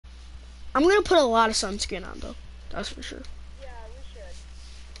I'm gonna put a lot of sunscreen on though. That's for sure. Yeah, we should.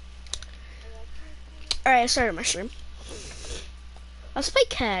 Alright, I started my stream. Let's play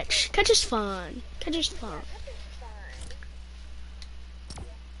catch. Catch is fun. Catch is fun.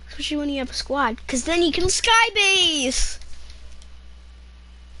 Especially when you have a squad, because then you can skybase!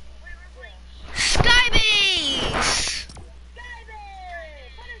 Skybase!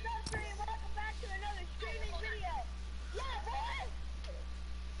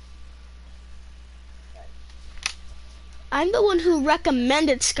 I'm the one who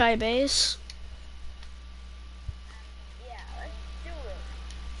recommended skybase. Yeah, let's do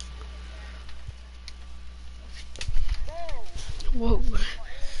it. Whoa.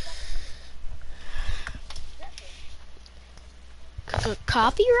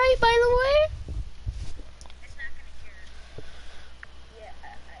 Copyright, by the way? Yeah,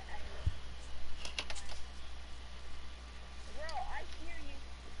 bro, I hear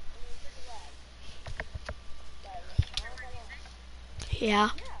you. Yeah.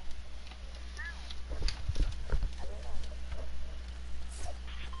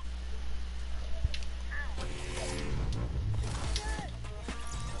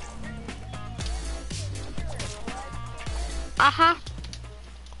 Uh-huh.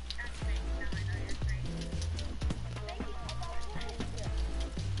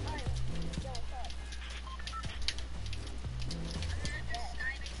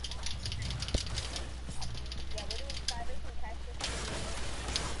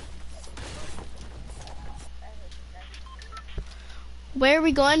 Where are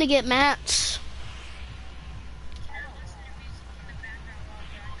we going to get mats?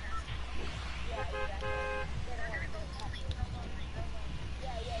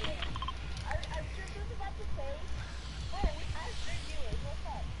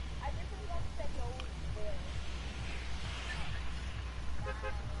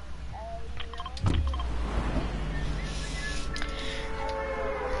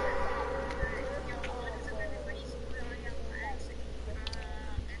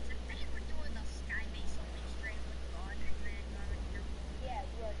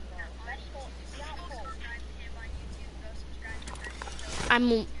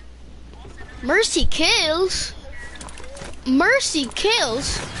 I'm Mercy kills. Mercy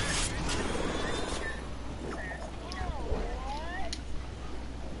kills.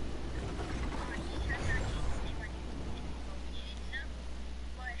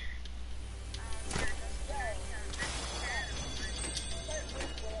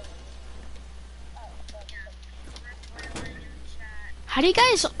 How do you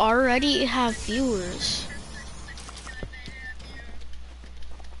guys already have viewers?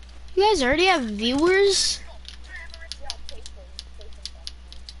 You guys already have viewers?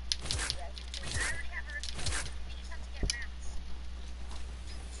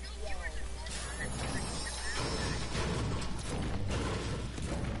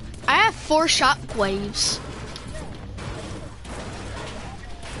 I have 4 shockwaves.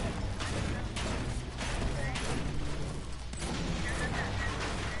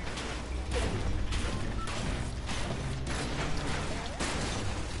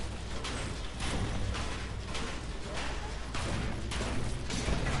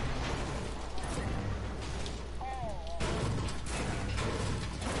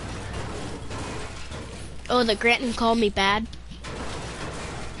 Oh, the Granton called me bad.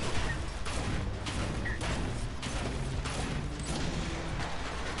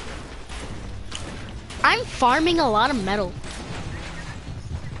 I'm farming a lot of metal.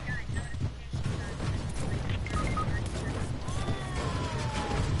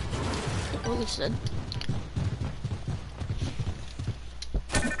 What we said.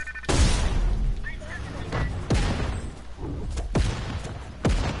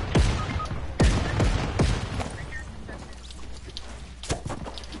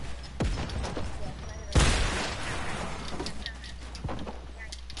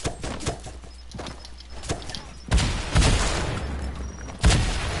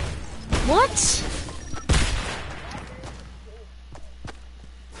 What?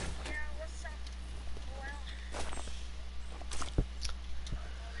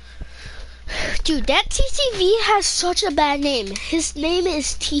 Dude, that TTV has such a bad name. His name is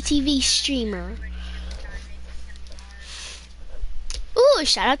TTV Streamer. Ooh,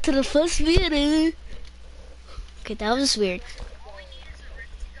 shout out to the first video. Okay, that was weird.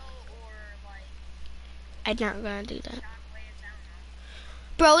 I'm not gonna do that.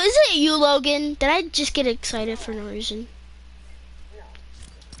 Bro, is it you, Logan? Did I just get excited for no reason?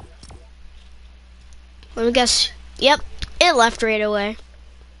 Let me guess. Yep, it left right away.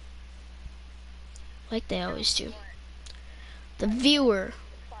 Like they always do. The viewer.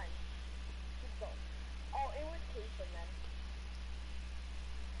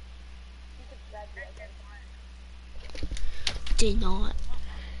 did not.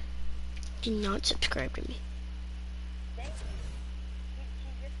 Did not subscribe to me. Thank you. She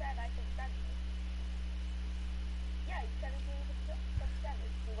just said I subscribed to you. Yeah, you said it was subscribers.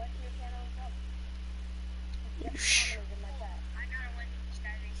 She went to your channel and helped. Shh. In my chat. I gotta win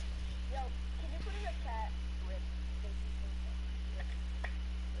Sky Racing. Yo, can you put in the chat with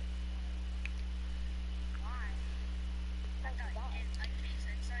why? I thought it's like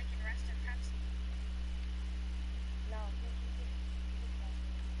Jason, so I can rest in Pepsi. No,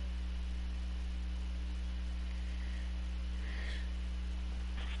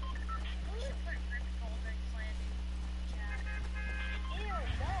 ew,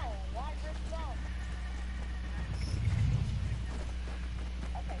 no. Why Rick Song?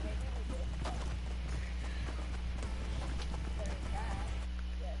 Okay, maybe we do. There's that.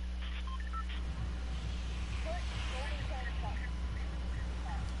 Yes. Put Golden Cannon Cup.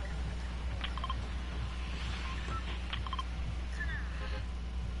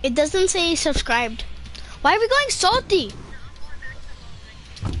 It doesn't say subscribed. Why are we going salty?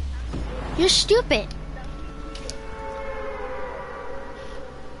 You're stupid.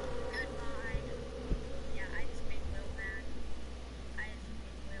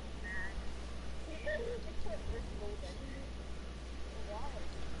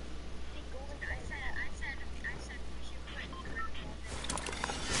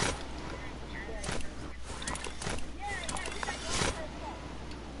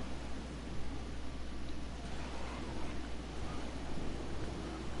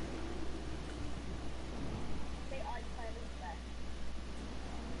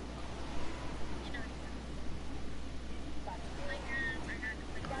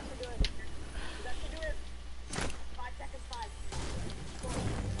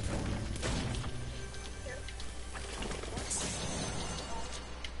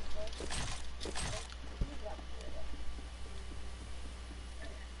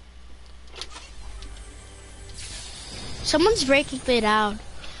 Someone's breaking me down.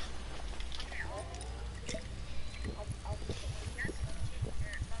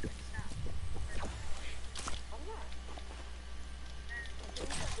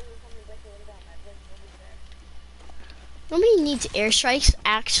 Nobody needs airstrikes.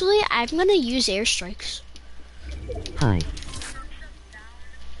 Actually, I'm gonna use airstrikes. Hi.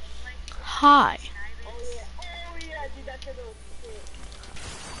 Hi. Oh yeah, dude, that's gonna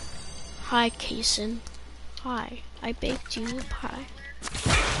Hi, Kason. Hi. I baked you a pie.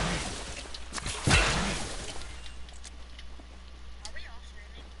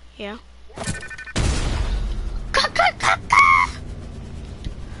 Yeah.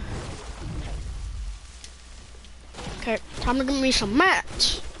 Okay, time to give me some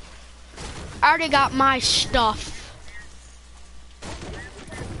mats. I already got my stuff.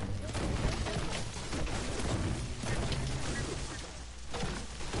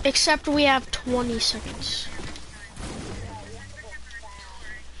 Except we have 20 seconds.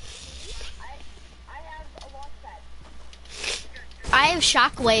 I have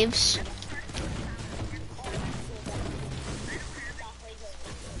shockwaves.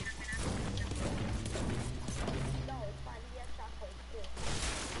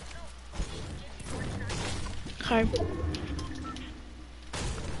 Okay.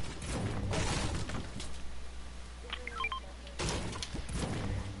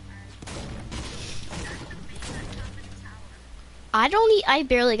 I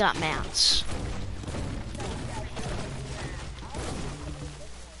barely got mats.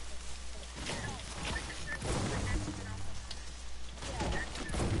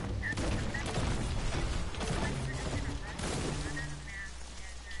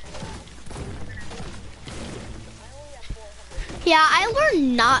 Yeah, I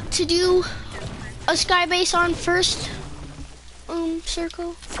learned not to do a sky base on first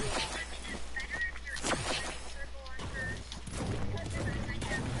circle.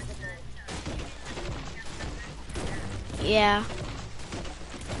 Yeah.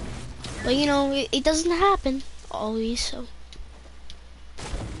 But you know, it doesn't happen always, so.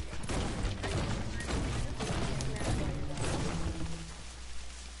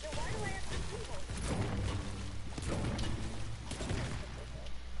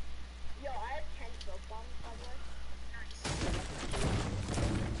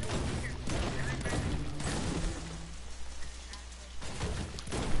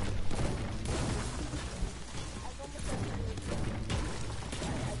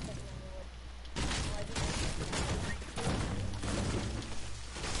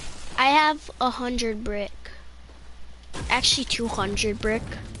 I have 100 brick. Actually 200 brick.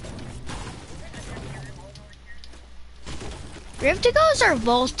 Riftigos are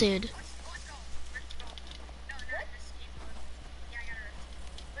vaulted.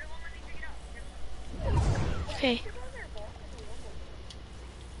 Okay.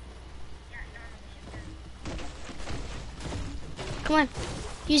 Come on.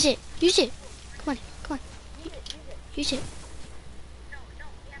 Use it. Use it. Come on. Come on. Use it.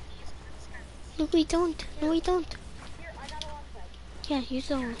 No, we don't. No, we don't. Yeah, use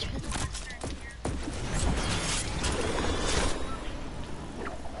the launch pad.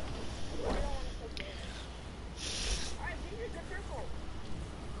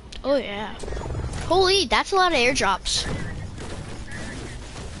 Oh, yeah. Holy, that's a lot of airdrops.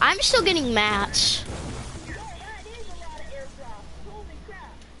 I'm still getting mats.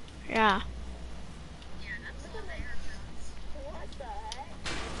 Yeah.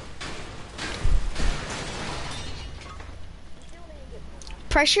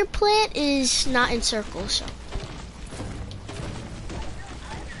 Pressure plant is not in circles, so.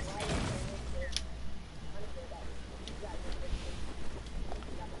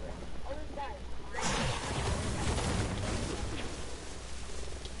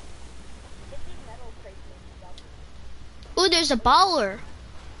 Ooh, there's a baller.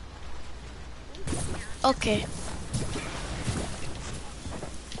 Okay.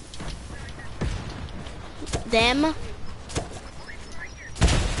 Them.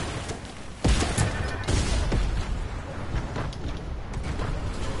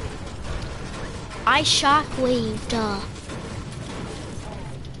 I shockwaved.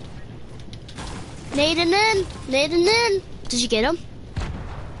 Naden in. Naden in. Did you get him?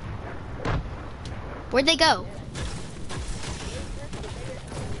 Where'd they go?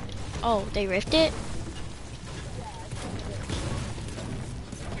 Oh, they ripped it?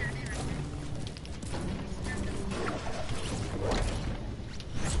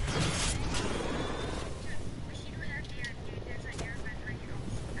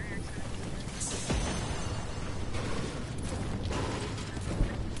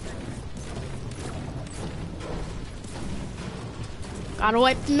 Gotta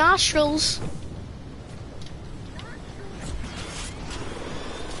wipe the nostrils.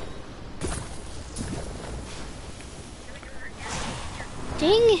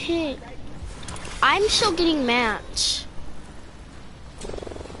 Dang it. I'm still getting mats.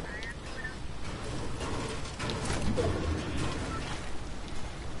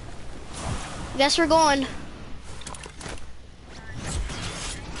 Guess we're going.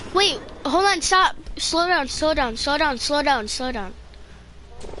 Wait, hold on, stop. Slow down, slow down, slow down, slow down, slow down.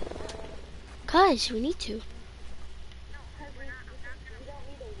 Guys, we need to.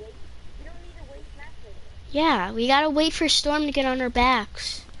 Yeah, we gotta wait for Storm to get on our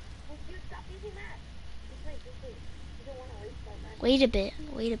backs. Wait a bit,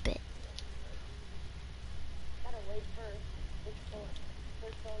 wait a bit.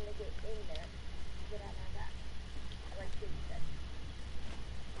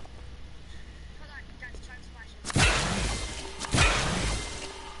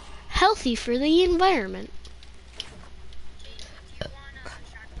 Healthy for the environment.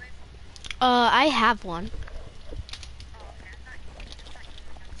 I have one.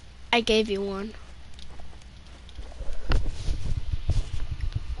 I gave you one.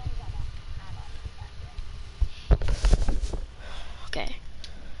 Okay.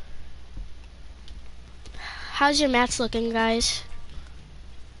 How's your mats looking, guys?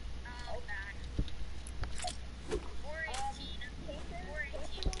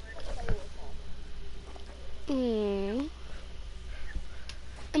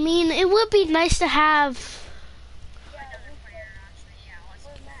 I mean, it would be nice to have.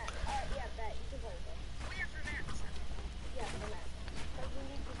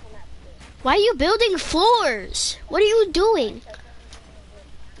 Why are you building floors? What are you doing?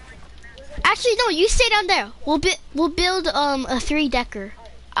 Actually, no. You stay down there. We'll build a 3-decker.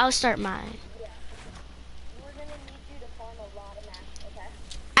 I'll start mine.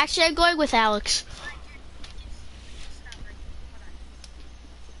 Actually, I'm going with Alex.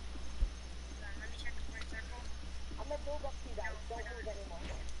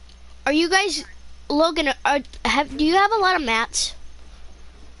 Are you guys, Logan? Do you have a lot of mats?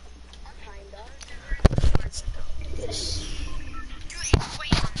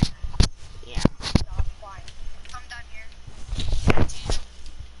 Yeah.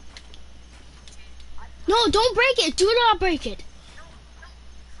 No, don't break it. Do not break it.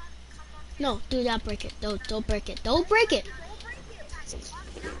 No, do not break it. No, don't break it. Don't break it.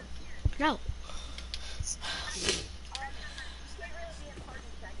 No.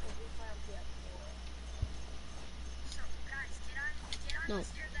 No.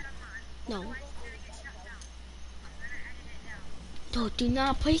 No. No, do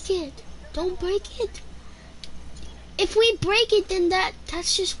not break it. Don't break it. If we break it, then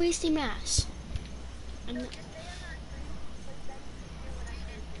that's just wasting mass.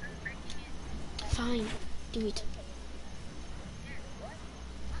 fine. Do it.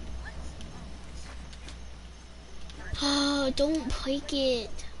 Oh, don't break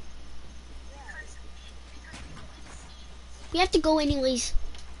it. We have to go anyways.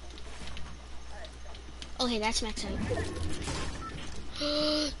 Okay, that's max out.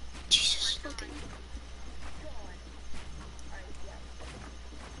 Jesus, look at me.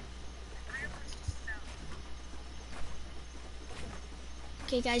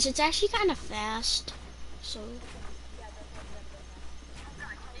 Okay, guys, it's actually kind of fast. So.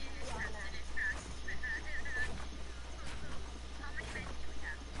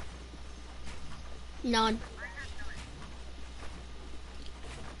 None.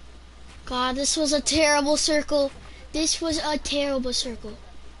 God, this was a terrible circle. This was a terrible circle.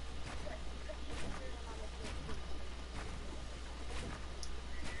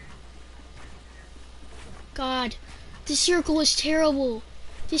 God, this circle was terrible.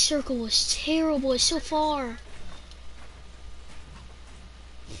 This circle was terrible. It's so far.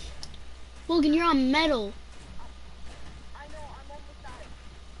 Logan, you're on metal. I know, I'm almost out.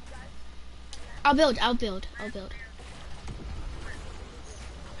 You guys, I'll build, I'll build, I'll build.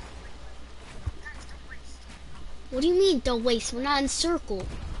 What do you mean, don't waste? We're not in circle.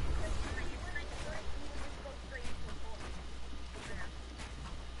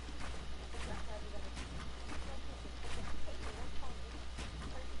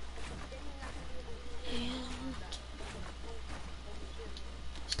 And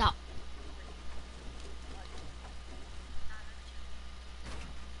stop.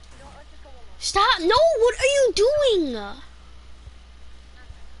 Stop! No! What are you doing?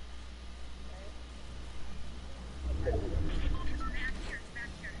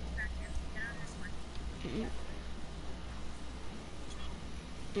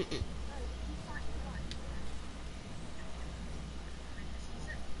 Mm-mm.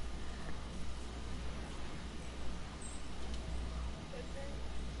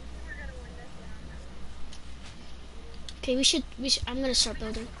 Okay, we should, I'm gonna start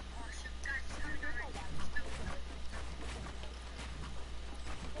building.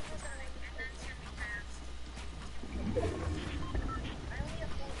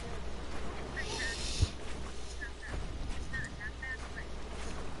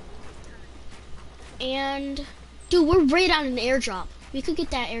 And, dude, we're right on an airdrop. We could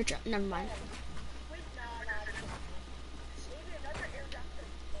get that airdrop. Never mind.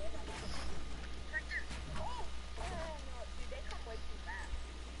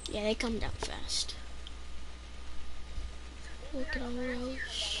 Yeah, they come down fast. Look at all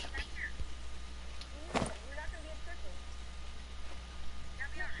those.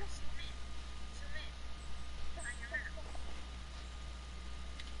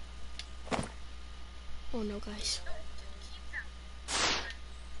 Oh no, guys.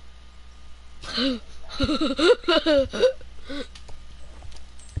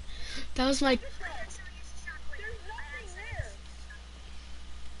 That was my...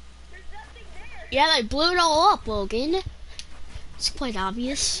 Yeah, I blew it all up, Logan. It's quite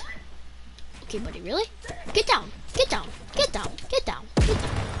obvious. Okay, buddy, really? Get down, get down, get down, get down, get down.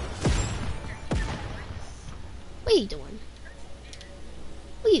 What are you doing?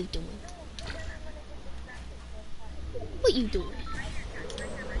 What are you doing? What are you doing?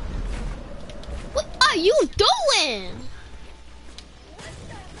 What are you doing?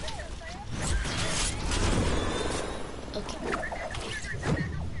 Okay.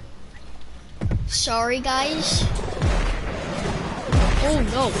 Sorry, guys. Oh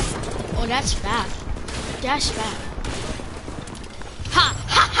no. Oh, that's bad. That's bad. Ha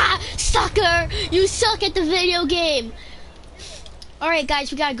ha ha! Sucker! You suck at the video game. All right,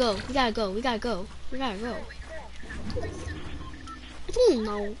 guys, we gotta go. We gotta go. We gotta go. We gotta go. I don't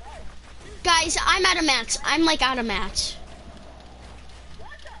know. Guys, I'm out of mats. I'm like out of mats.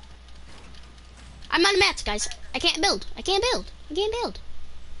 I'm out of mats, guys. I can't build. I can't build. I can't build.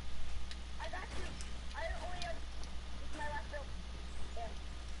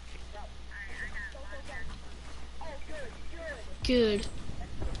 Good.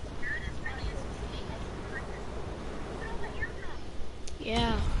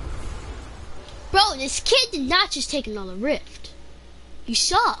 Yeah. Bro, this kid did not just take another rift. You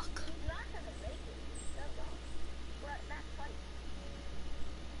suck.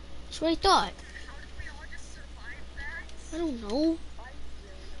 That's what I thought. I don't know.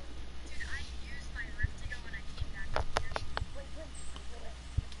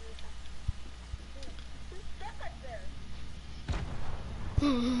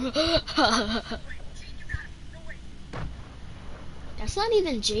 That's not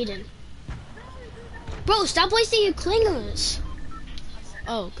even Jaden. Bro, stop wasting your clingers.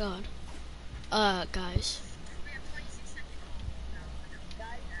 Oh, God. Guys. We have 26 seconds.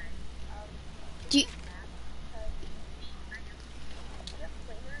 Guys, Do you, I do. you have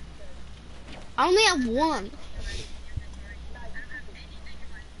flavors? I only have one. I don't have anything in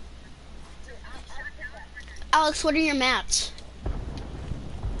my Dude, I'll shut down that. for that. Alex, what are your mats?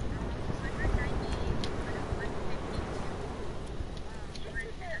 190,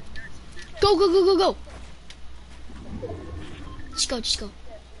 152. Go, go, go, go, go. Just go, just go.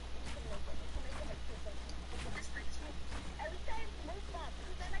 Every time move mobs,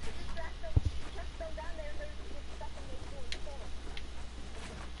 because then I can distract them, chuck them down there, and they're just get stuck in those doors.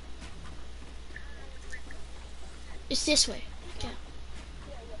 It's this way. Yeah.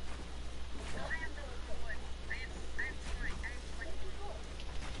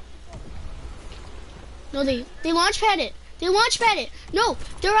 No, they launch pad it. They launch pad it. No,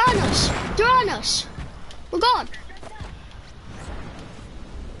 they're on us. They're on us. We're gone.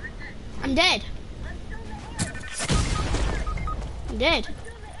 I'm dead. I'm dead.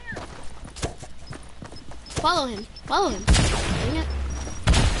 Follow him. Follow him. Dang it.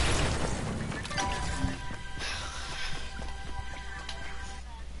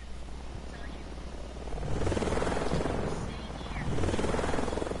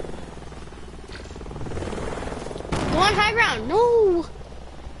 Go on high ground. No.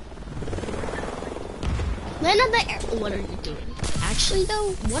 Land on the air. What are you doing? Actually,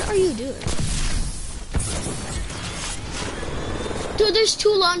 though, what are you doing? Dude, there's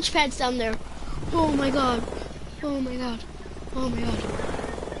 2 launch pads down there. Oh my god. Oh my god. Oh my god.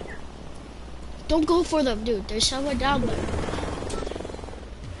 Don't go for them, dude. There's someone down there.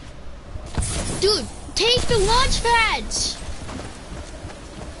 Dude, take the launch pads.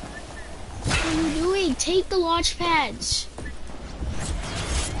 What are you doing? Take the launch pads.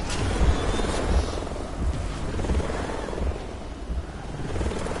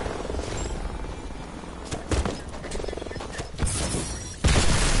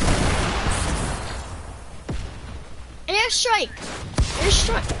 Airstrike!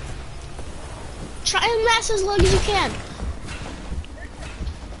 Airstrike! Try and last as long as you can.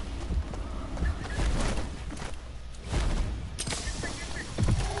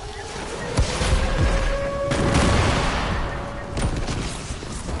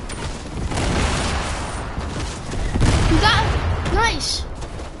 You got it! Nice!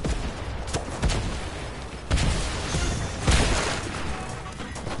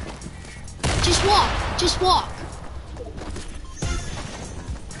 Just walk! Just walk!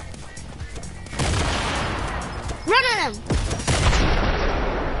 Run at him!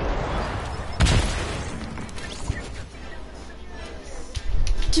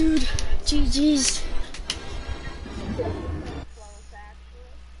 Dude, GG's.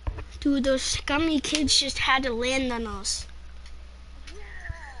 Dude, those scummy kids just had to land on us.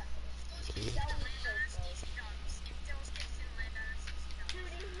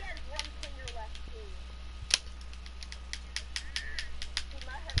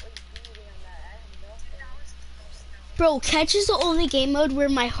 Bro, catch is the only game mode where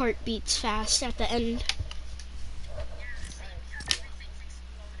my heart beats fast at the end.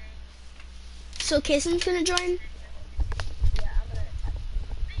 So Kason's gonna join?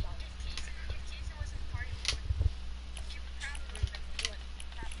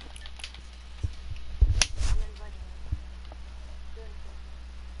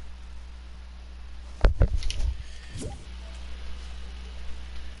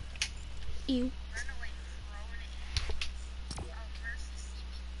 You.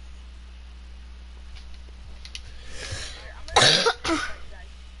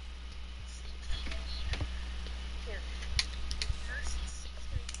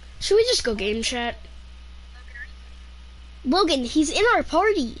 Should we just go game chat? Logan, he's in our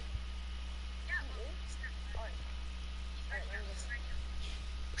party.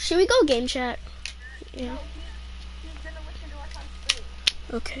 Should we go game chat? Yeah.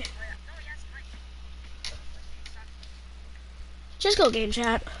 Okay. Just go game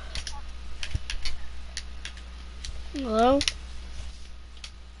chat. Hello?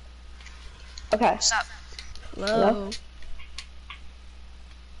 Okay. What's up? Hello?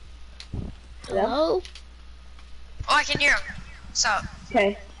 Hello? Oh, I can hear him. What's up?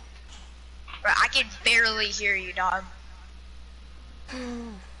 Okay. Bro, I can barely hear you, dog.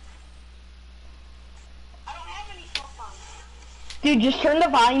 Dude, just turn the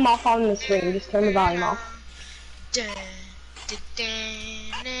volume off on the stream. Just turn the volume off. Dun, dun,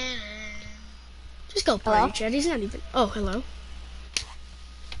 dun, dun. Just go party chat. He's not even. Oh, hello.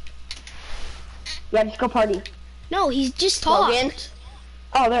 Yeah, just go party. No, he's just talked. Logan?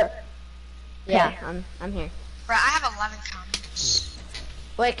 Oh, there. Yeah, I'm here. Bro, I have 11 comments.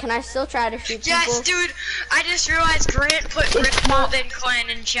 Wait, can I still try to shoot Yes, people? dude. I just realized Grant put Rick Golden Clan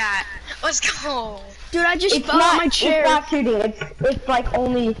in chat. Let's go. Dude, I just It's fell out my chair. It's not shooting. It's like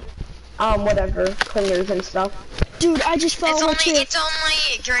only whatever clingers and stuff. Dude, I just fell out my chair. It's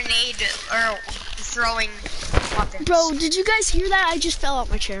only grenade or throwing weapons. Bro, did you guys hear that? I just fell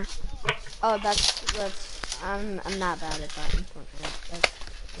out my chair. Oh, that's I'm not bad at that. Unfortunately,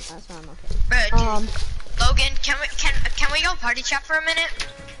 that's why I'm okay. Bro, Logan, can we go party chat for a minute?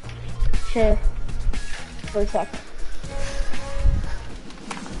 Sure. For a sec.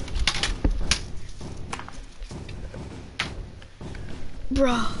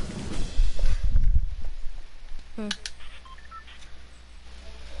 Bro.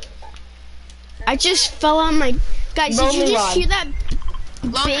 I just fell on my... Guys, did you just hear that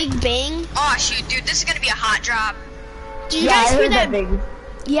big bang? Oh shoot, dude, this is gonna be a hot drop. Did you guys hear that? big.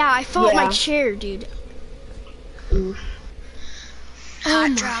 Yeah, I fell out my Yeah. chair, dude. Oof.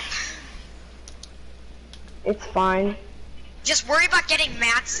 Hot drop. It's fine. Just worry about getting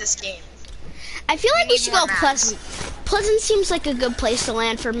mats this game. I feel like we need should more go mats. Pleasant. Pleasant seems like a good place to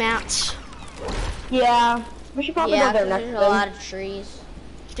land for mats. Yeah. We should probably Yeah, go there 'cause next there's a lot time. of trees.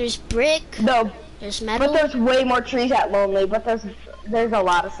 There's brick, No, there's metal. but there's way more trees at Lonely, but there's a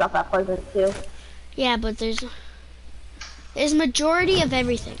lot of stuff at Pleasant too. Yeah, but there's majority of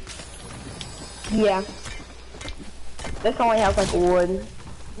everything. Yeah. This only has like wood.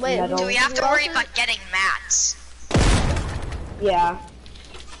 Wait, Metal. Do we have to Who worry else about getting mats? Yeah.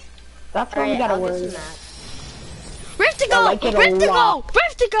 That's what we Alright, gotta I'll get worry some about. mats. Rift to I go! like it a Rift to go! lot.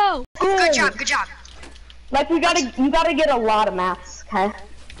 Rift to go! Good job, good job. Like you gotta get a lot of mats, okay?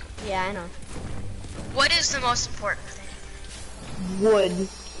 Yeah, I know. What is the most important thing? Wood.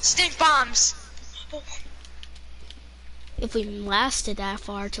 Stink bombs. If we lasted that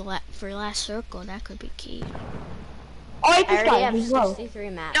far for last circle, that could be key. Oh, I this already guy, have he's low. 63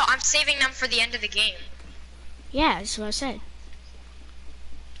 mats. No, I'm saving them for the end of the game. Yeah, that's what I said.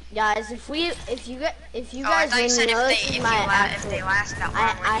 Guys, if you Oh, I guys thought you didn't said know, this if is they, my if actual. they last that long.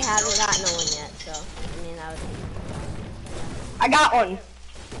 I like, haven't gotten one yet, so I mean that was. I got one.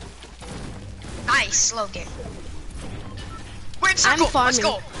 Nice, Logan. We're in circle. Let's farming.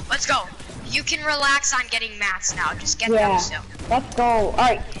 go. Let's go. You can relax on getting mats now. Just get Yeah. them still. Let's go.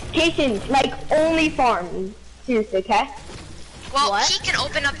 Alright. Jason, like only farm. Seriously, okay? Well, What? he can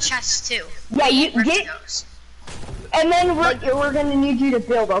open up chests too. Yeah, you Rift get, goes. and then we're gonna need you to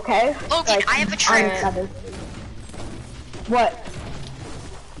build, okay? Logan, Like, I have a trick. Alright. other- What?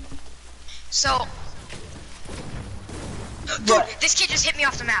 So, dude, What? this kid just hit me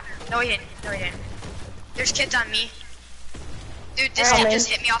off the map. No, he didn't. No, he didn't. There's kids on me. Dude, this Alright. kid just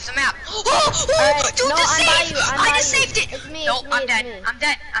hit me off the map. Oh, Alright, dude, no, the I'm by save! you, I'm I by just you. saved it. It's me, No, it's me, I'm it's dead. me. I'm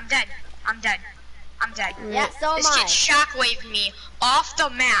dead. I'm dead. I'm dead. I'm dead. Yeah, so am This I. kid shockwaved me off the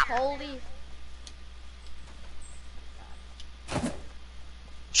map. Holy.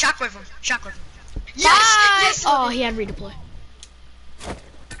 Shockwave him. Shockwave him. Yes! Bye! Yes! Oh, he had redeploy.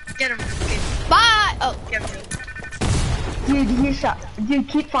 Get him. Bye! Oh, Get him. Dude, he shot. Dude,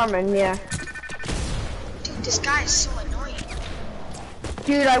 keep farming, yeah. Dude, this guy is so annoying.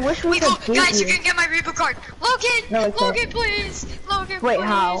 Dude, I wish we Wait, could look, beat guys, you you. can get my Reboot card. Logan! No, it's Logan, please! Logan, Wait, please!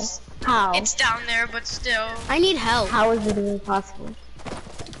 how? How? It's down there, but still. I need help. How is it even possible?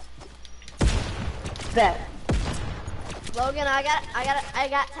 Bet. Logan, I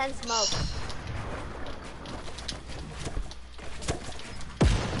got 10 smokes.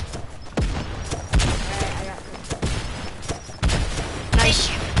 Alright, I got 10. Nice.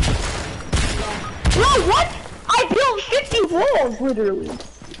 Bro, what? I built 50 walls, literally.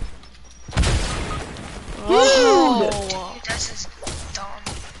 Oh. Dude, this is dumb.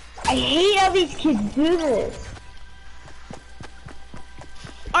 I hate how these kids do this.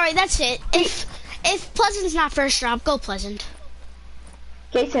 Alright, that's it. If Pleasant's not first round, go Pleasant.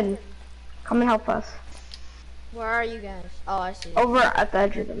 Jason, come and help us. Where are you guys? Oh, I see. Over at the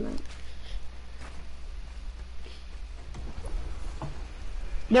edge of the map. I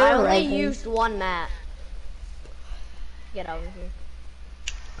They're only rising. used one mat. Get over here.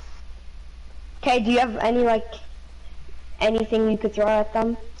 Okay, do you have any, like, anything you could throw at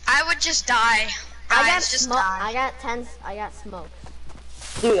them? I would just die. I got Guys, just smoke. die. I got 10. I got smokes.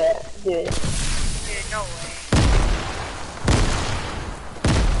 Do it, do it. Dude, no way.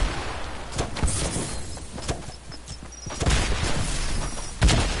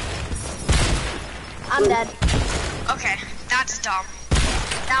 I'm dead. Okay, that's dumb.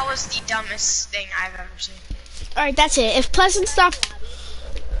 That was the dumbest thing I've ever seen. Alright, that's it. If Pleasant's not...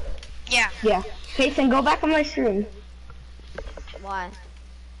 Yeah. Yeah. Jason, go back on my stream. Why?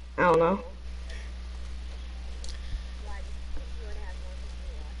 I don't know.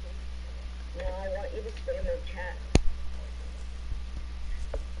 chat.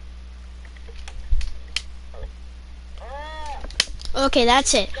 Okay,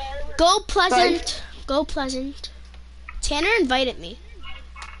 that's it. Go Pleasant. Go Pleasant. Tanner invited me.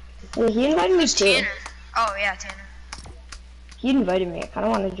 Yeah, he invited me too. Tanner. Oh yeah, Tanner. He invited me. I kind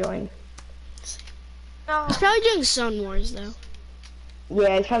of want to join. No. He's probably doing Zone Wars though.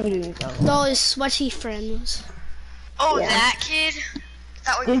 Yeah, he's probably doing something. With all his sweaty friends. Oh, Yeah. that kid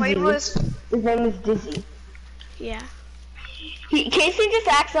that we played Dizzy. with. His name is Dizzy. Yeah. Casey just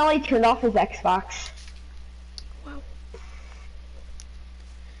accidentally turned off his Xbox.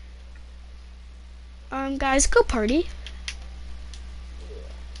 Guys, go party.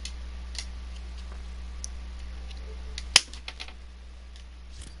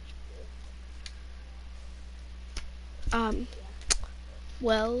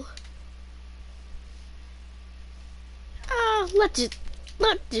 Well,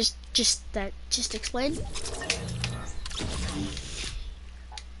 just explain.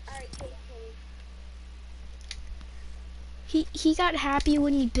 He got happy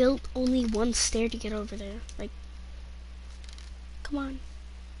when he built only one stair to get over there. Like, come on.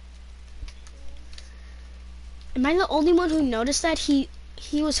 Am I the only one who noticed that he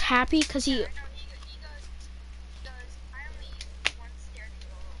was happy because he? I know he does. I only need one stair to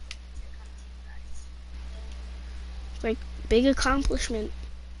go to come to you guys. Like, big accomplishment.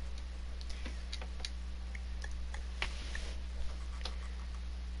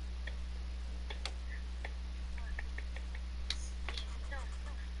 No.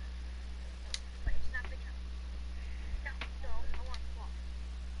 Wait, it's not big enough. No, I want small.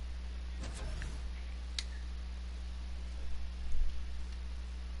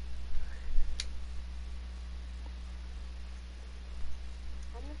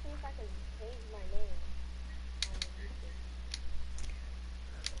 I'm gonna see if I can change my name on YouTube.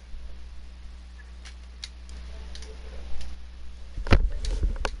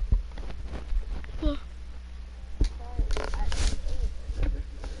 Huh.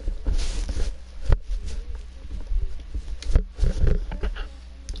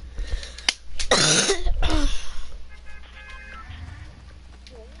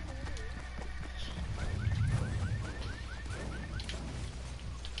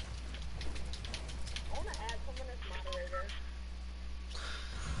 I wanna add someone as moderator.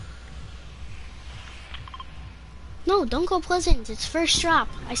 No, don't go Pleasant. It's first drop.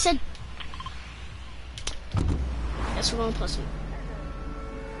 I said. Yes, we're going Pleasant.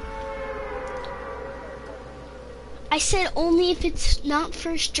 I said only if it's not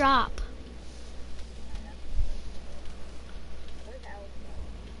first drop. Where's Alex?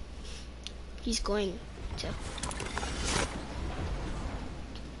 He's going to.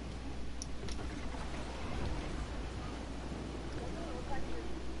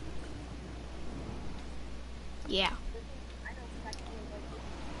 Yeah. I know practically like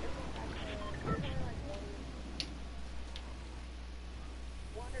this one's only like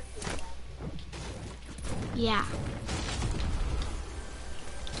one or two spots. Yeah.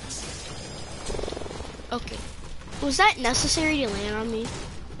 Okay. Was that necessary to land on me?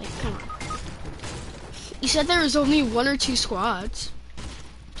 Like, come on. You said there was only one or two squads.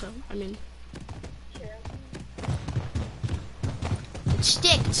 So, I mean. It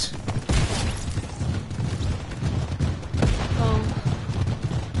sticked. Oh.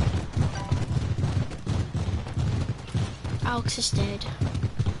 Alex is dead.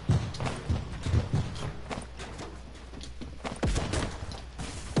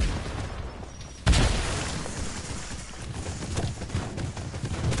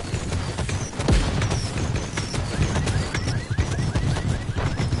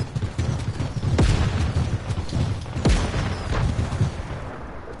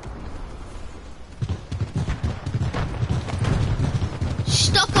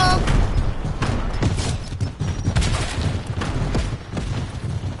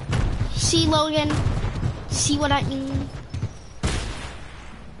 See, Logan? See what I mean?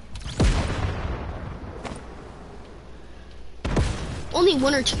 Only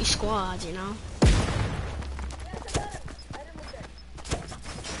one or two squads, you know?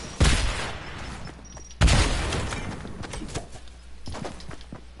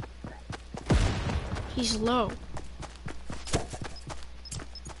 He's low.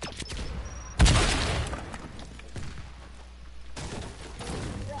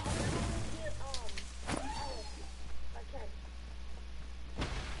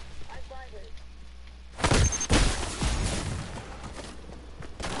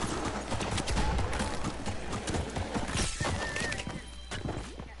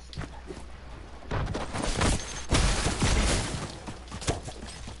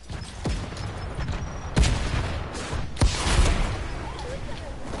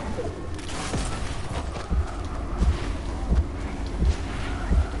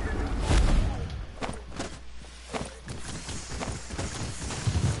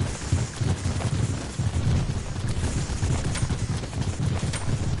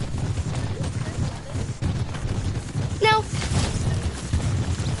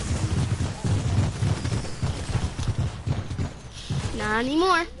 Not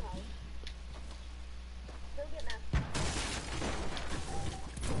anymore. Go get Matt.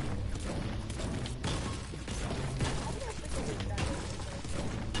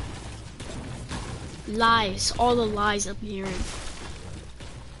 Lies. All the lies I'm hearing.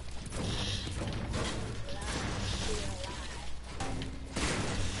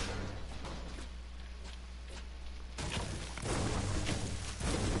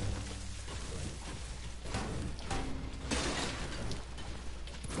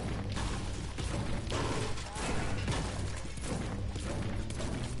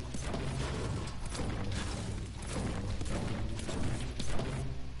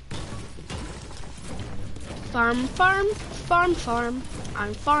 Farm, farm, farm, farm.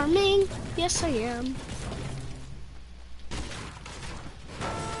 I'm farming. Yes, I am.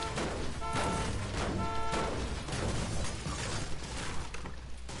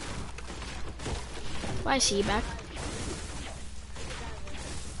 I see you back.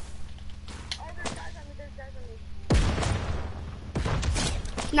 Oh, there's guys on me, there's guys on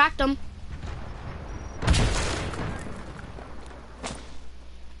me. Knocked him.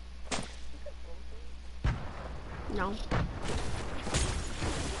 No.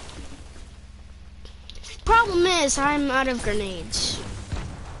 Problem is, I'm out of grenades.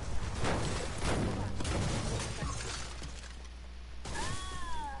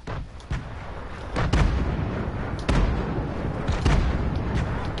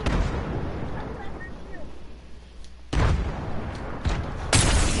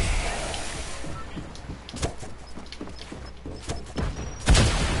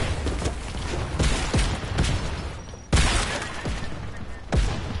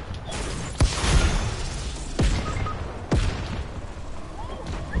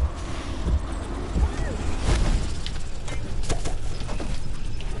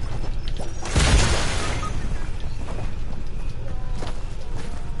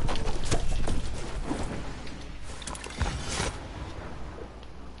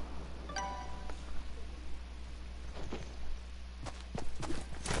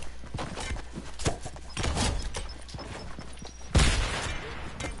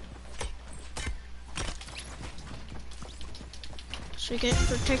 So get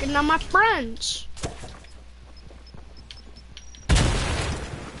for taking down my friends.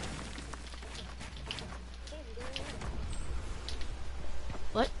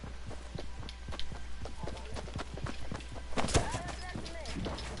 What?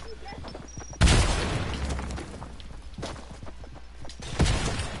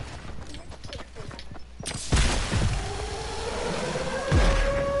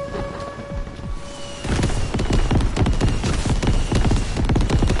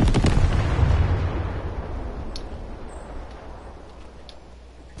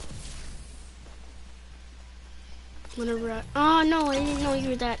 Whenever I, oh no, I didn't know you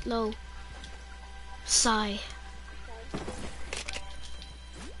were that low. Sigh.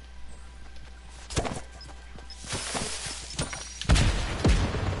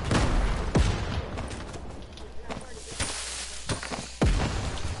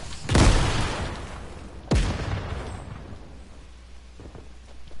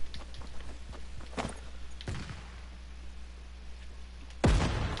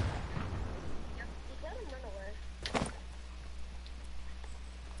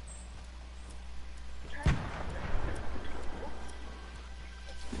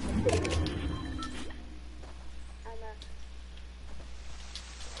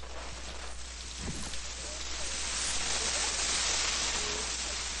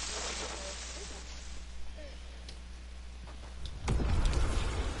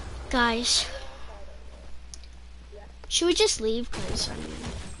 Guys, should we just leave? Cause I mean,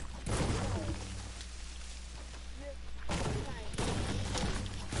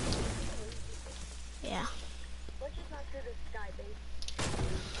 yeah. Let's just not do this sky base.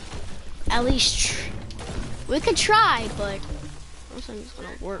 At least we could try, but I don't think it's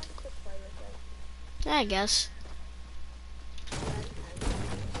gonna work. Yeah, I guess.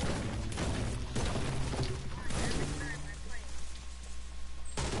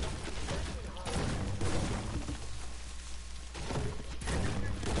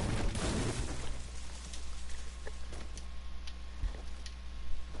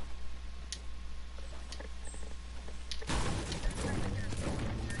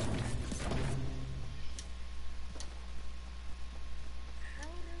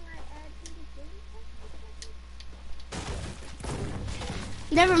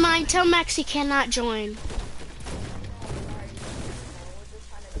 Never mind, tell Max he cannot join.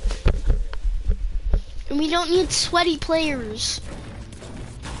 And we don't need sweaty players.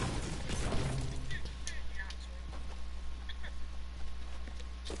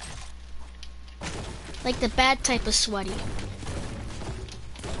 Like the bad type of sweaty.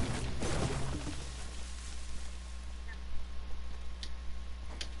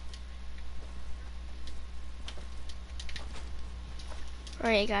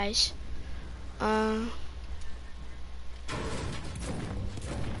 Alright guys.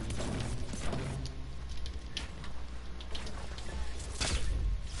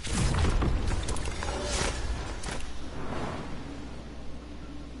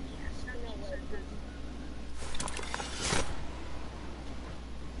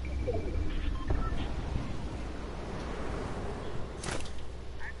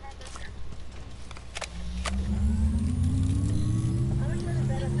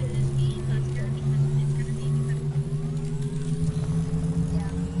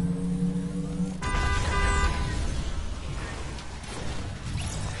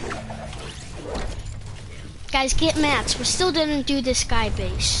 Guys, get mats. We still didn't do this sky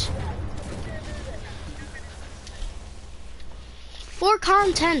base. 4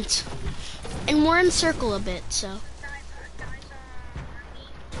 content. And we're in circle a bit, so.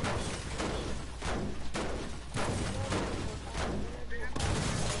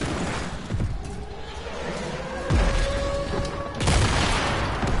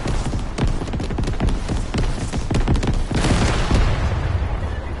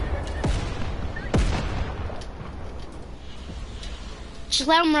 Just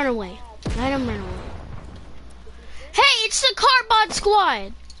let him run away. Let him run away. Hey, it's the Carbot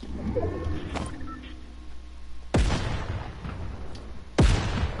Squad!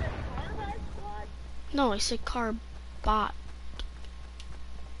 No, I said Carbot.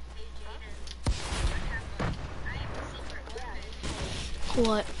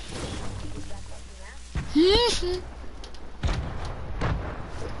 What?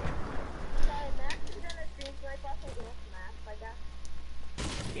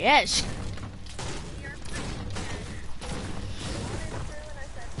 Yes.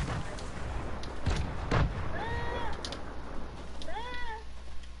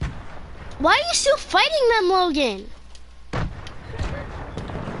 Why are you still fighting them, Logan?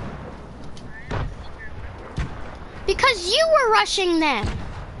 Because you were rushing them.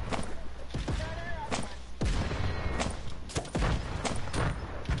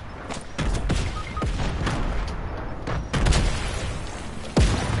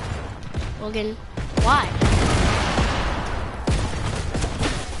 Logan, why?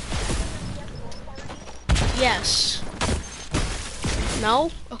 Yes.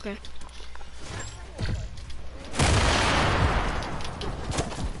 No? Okay.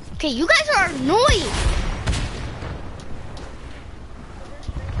 Okay, you guys are annoying.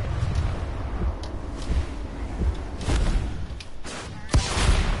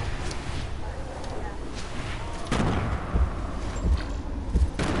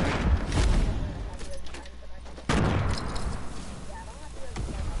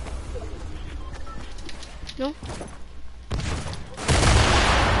 No?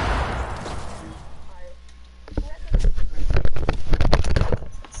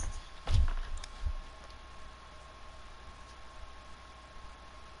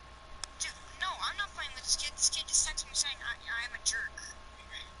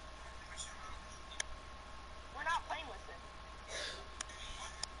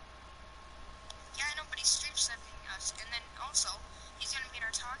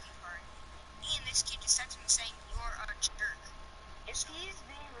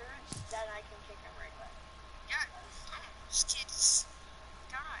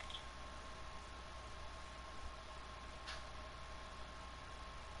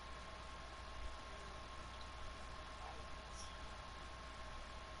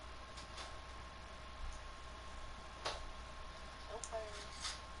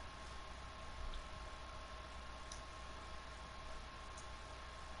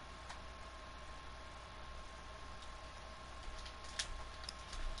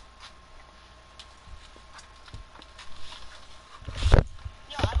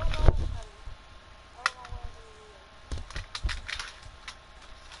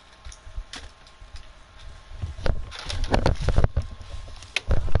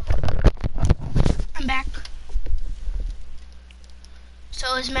 I'm back.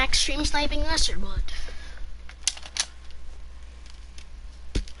 So is Max stream sniping us or what?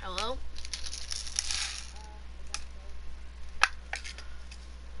 Hello?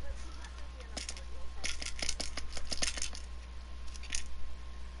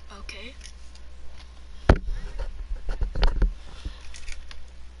 Okay.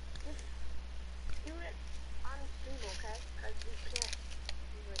 Do it unstable, okay? Because we can't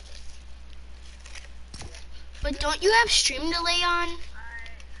do it. But don't you have stream delay on?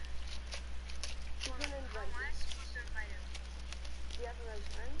 She's gonna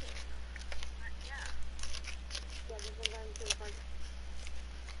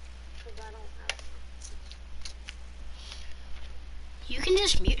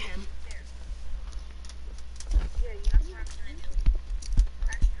just mute him. Yeah, you That's what I'm gonna do.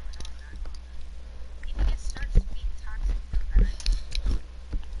 Actually, no, not that. He just starts being toxic real bad.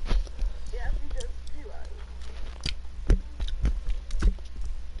 yes, he does too.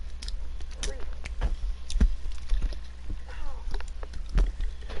 Wait.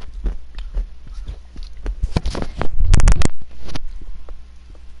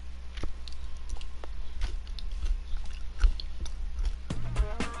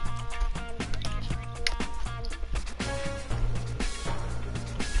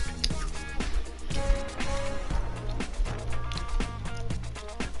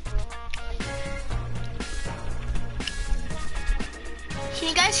 Can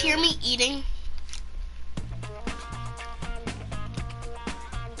you guys hear me eating?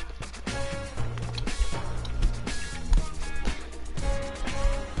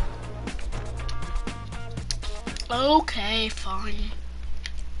 Okay, fine.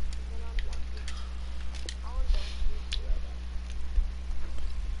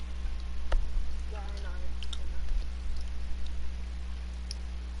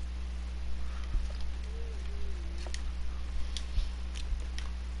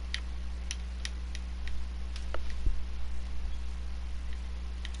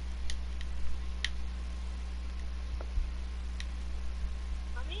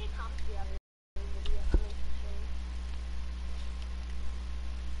 How many comments do you have in your video? I mean, stream?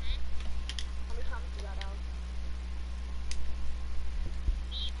 How many comments you got, Alex?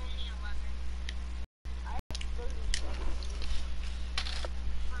 Me, only 11. I have 37.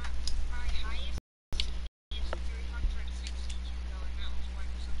 My highest is 362 though, and that was when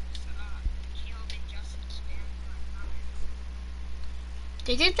Caleb and Justin spammed my comments.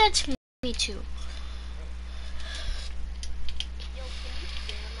 They did that to me too. Yo, can you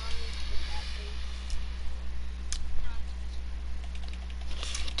spam on the chat, please?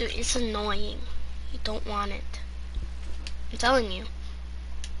 Dude, it's annoying. You don't want it. I'm telling you.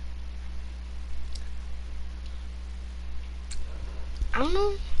 I don't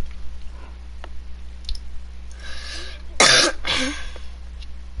know.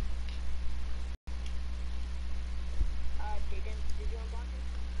 Jaden, did you unblock him?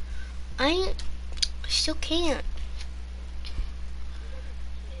 I still can't.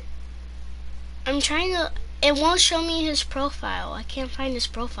 I'm trying to. It won't show me his profile. I can't find his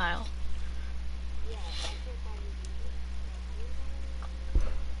profile. Yeah, I can't find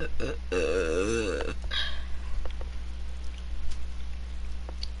his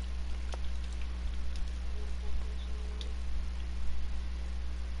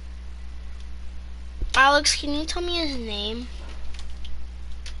Alex, can you tell me his name?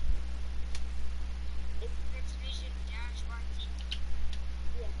 It's Vision Dash YT.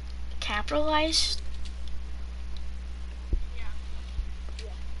 Capitalized? Yeah.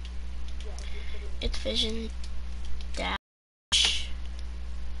 It's Vision Dash.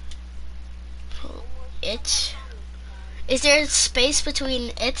 It. Is there a space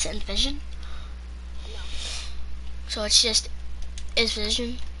between it and Vision? No. So it's just is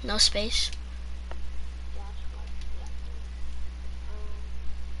Vision, no space. Dash what? Yeah.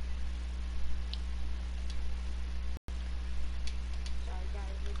 Sorry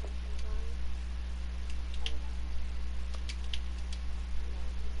guys, we're just sometimes.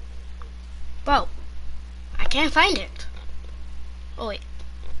 Bro, I can't find it. Oh wait.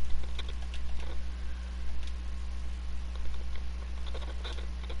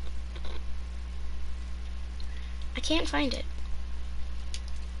 I can't find it.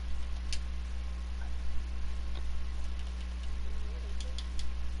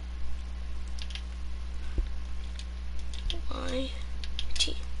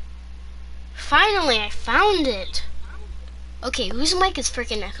 YT. Finally, I found it. Okay, whose mic is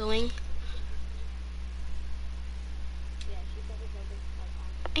freaking echoing? Yeah, she said it's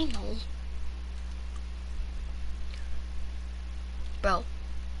open like I know. Bro,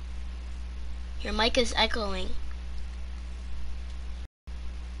 your mic is echoing.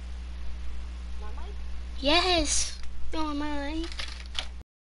 my mic? Yes, your mic.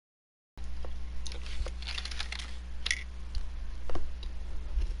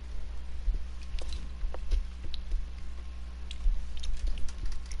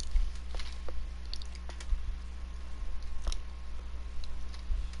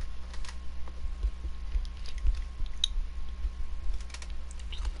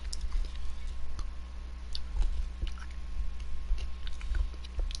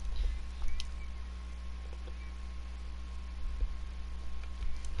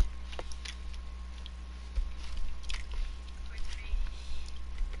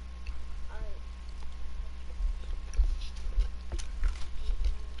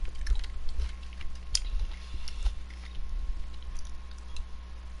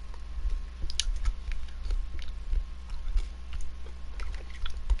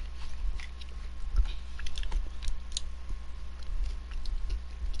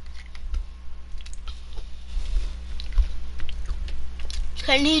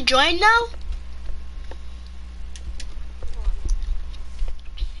 Can he join now?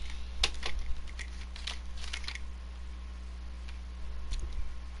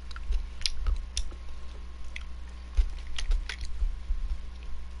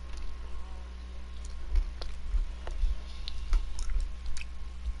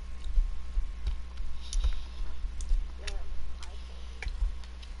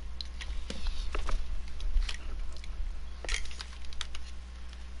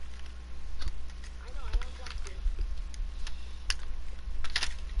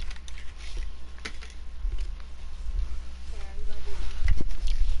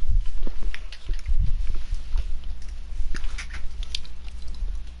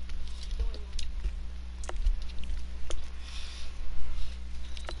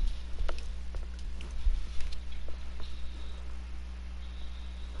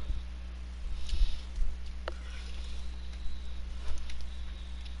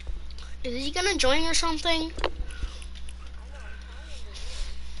 Is he gonna join or something?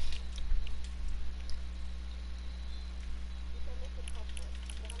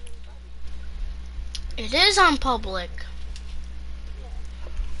 It is on public.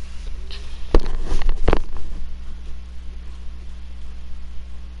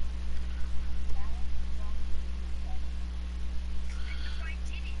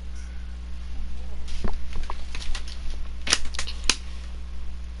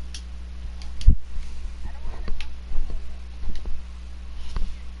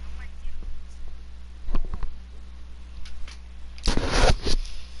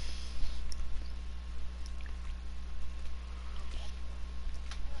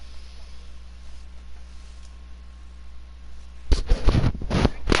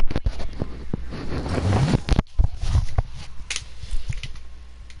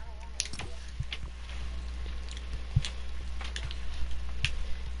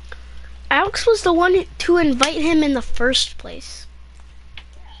 Alex was the one to invite him in the first place.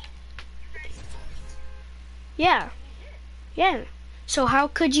 Yeah. Yeah. So how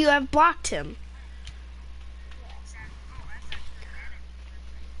could you have blocked him?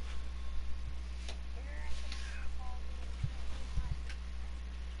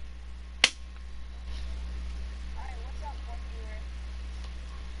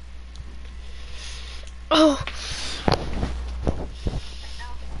 Oh.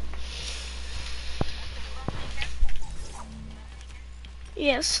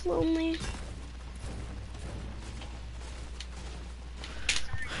 Yes, lonely.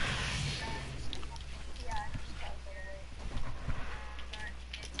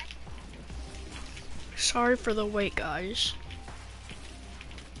 Sorry for the wait, guys.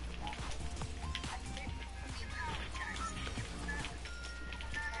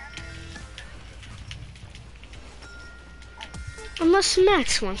 Unless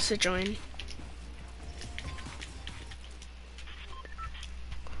Max wants to join.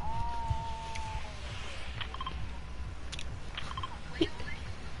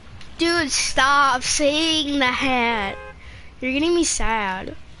 Dude, stop saying that. You're getting me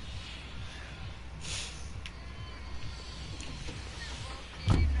sad.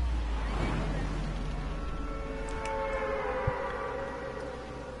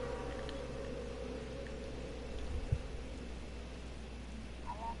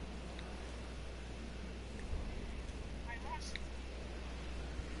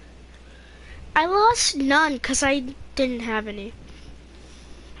 I lost none because I didn't have any.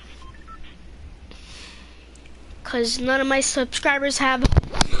 Because none of my subscribers have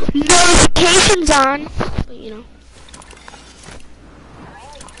notifications on. But, you know.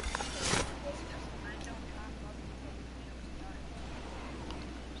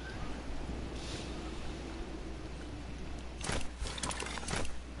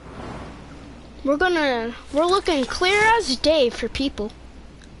 We're looking clear as day for people.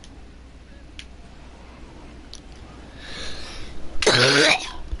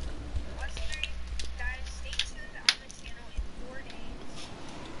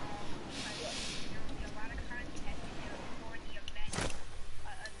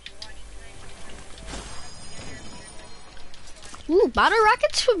 Ooh, bottle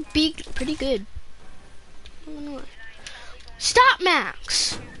rockets would be pretty good. I don't know. Stop,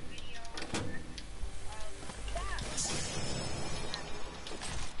 Max!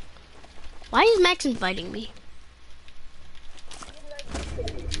 Why is Max inviting me?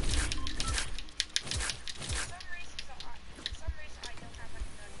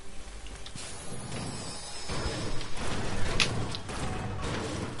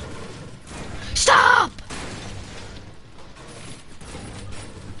 Stop!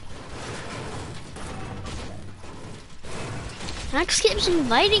 Max keeps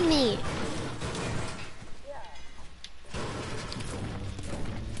inviting me.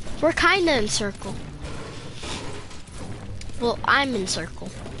 We're kinda in circle. Well, I'm in circle.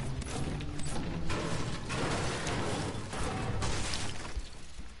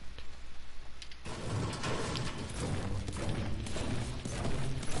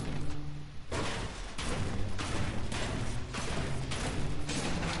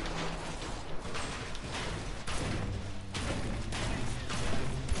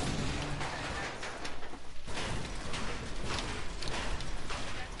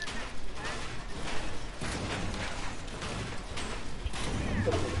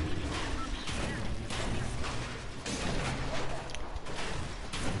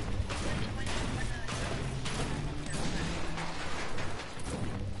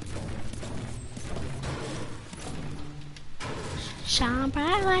 Shine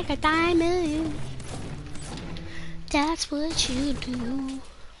bright like a diamond. That's what you do.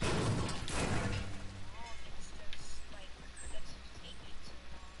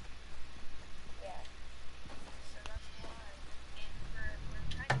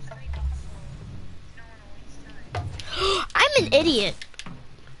 I'm an idiot.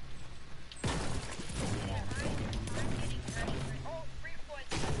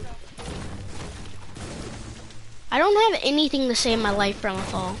 I don't have anything to say in my life from a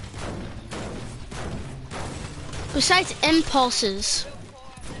fall. Besides impulses.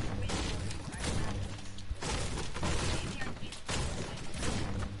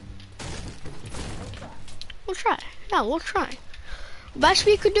 We'll try. Yeah, we'll try. Best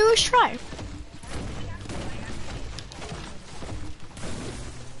we could do is try.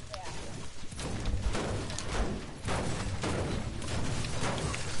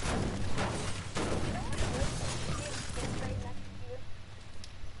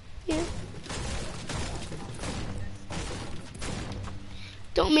 Yeah.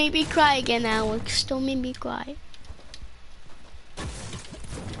 Don't make me cry again, Alex. Don't make me cry.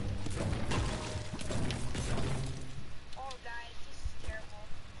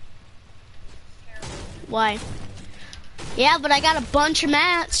 Why? Yeah, but I got a bunch of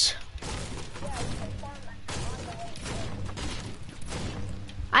mats.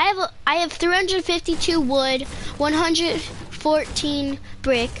 I have 352 wood, 114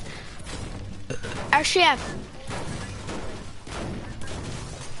 brick. Actually, I have.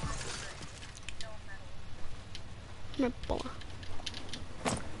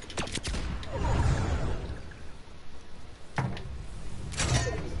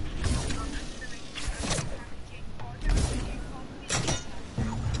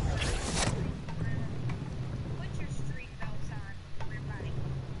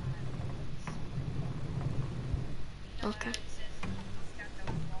 Okay.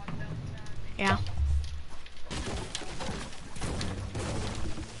 Yeah.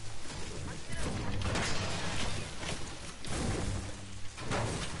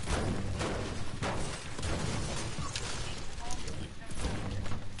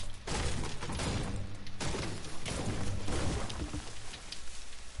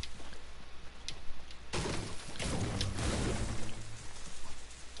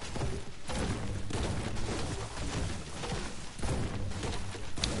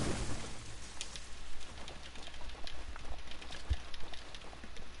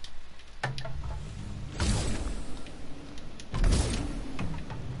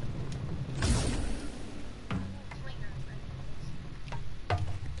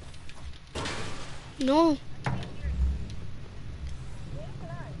 No.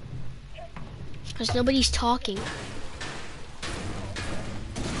 Because nobody's talking.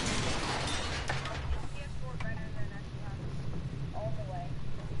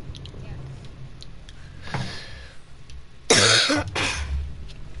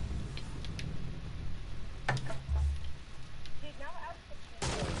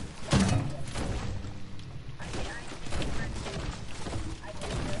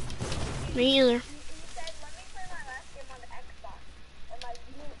 Me either. He said, let me play my last game on the Xbox. I'm like,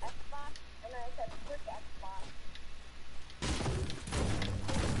 you mean Xbox? And then I said, quick Xbox.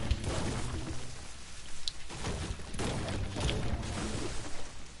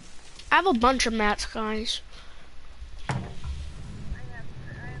 I have a bunch of mats, guys.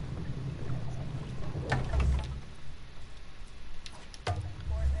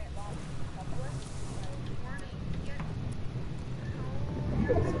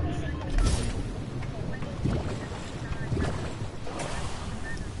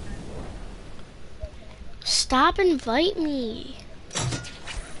 Stop inviting me.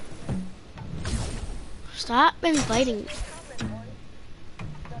 Stop inviting me.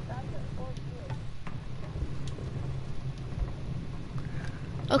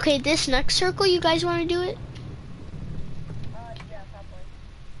 Okay, this next circle, you guys want to do it? Yeah, probably.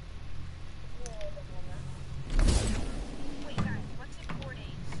 A little bit more now. Wait, guys, what's in 4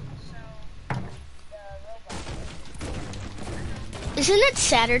 days? So, The robot. Isn't it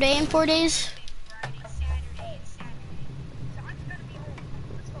Saturday in 4 days? Friday, Saturday, and Saturday. So I'm gonna be home.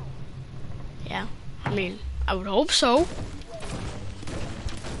 Let's go. Yeah. I mean, I would hope so.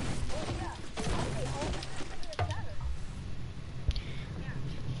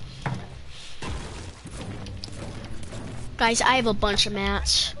 Guys, I have a bunch of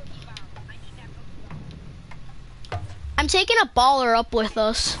mats. I need that Pokeball. I'm taking a baller up with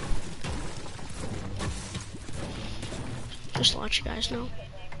us. Just to let you guys know.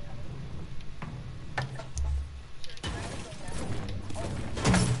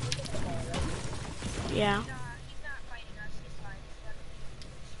 Yeah. He's not fighting us. He's fine.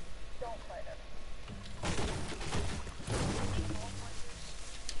 Don't fight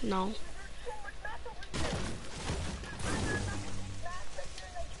him. No.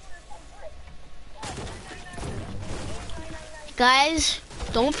 Guys,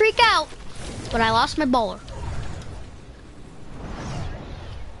 don't freak out. But I lost my baller.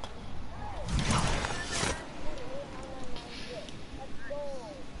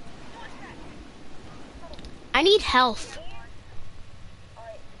 I need health.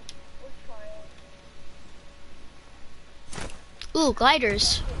 Ooh,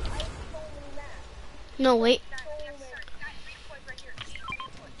 gliders. No, wait.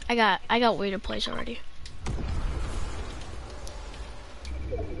 I got weighted plays already.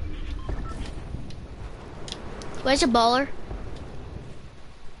 Where's a baller?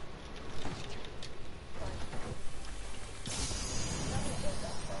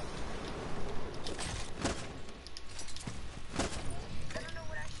 I don't know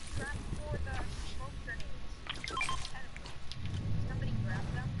what I should grab for the smoke grenades. Somebody grab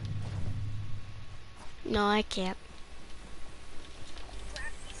them. No, I can't.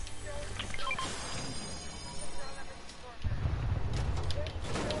 Grab these, throw them in the store. Throw them in the store first. I can't grab them.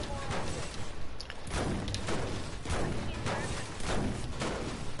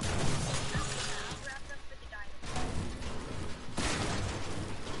 I'll grab them for the diamond.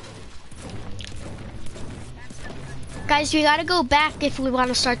 That's not good. Guys, we gotta go back if we want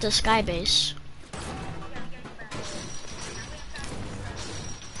to start the sky base.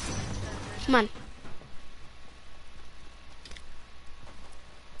 Come on.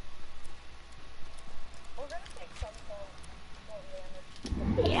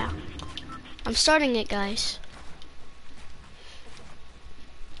 Yeah. I'm starting it, guys.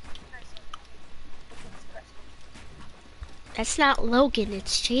 That's not Logan,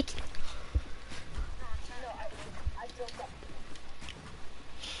 it's Jake.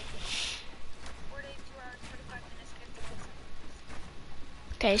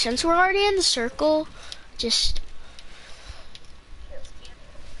 Okay, since we're already in the circle, just...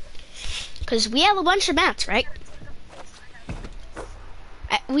 Because we have a bunch of mats, right?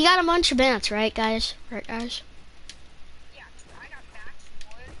 We got a bunch of mats, right, guys? Right, guys? Yeah, I got max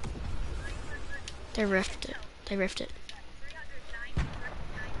wood, 300, They riffed it. They riffed it. 390,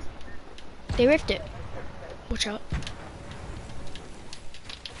 390. They riffed it. Watch out.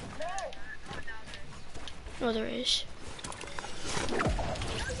 Oh, there is.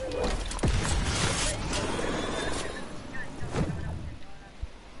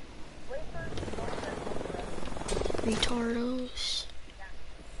 Retardos.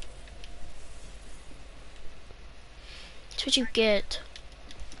 That's what you get.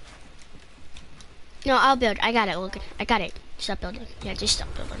 No, I'll build. I got it, Logan. I got it. Stop building. Yeah, just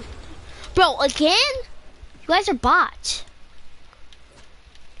stop building. Bro, again? You guys are bots.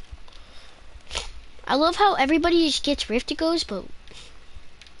 I love how everybody just gets Rift goes, but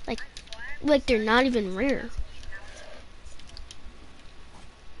like they're not even rare.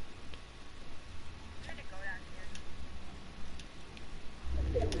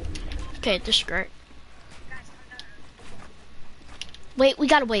 Okay, this is great. Wait, we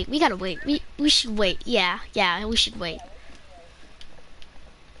gotta wait. We gotta wait. We should wait. Yeah, we should wait.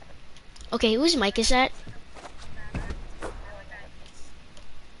 Okay, whose mic is that?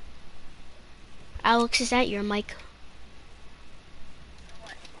 Alex, is that your mic?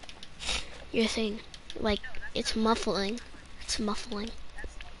 Your thing. Like, it's muffling. It's muffling.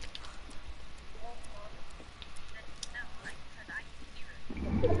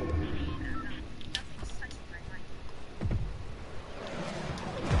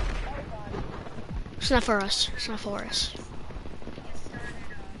 It's not for us. It's not for us.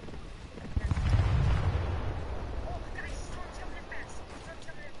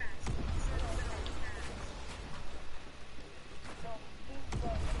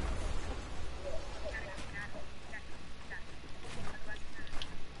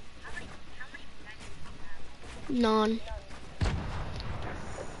 None.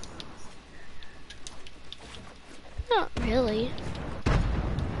 Not really.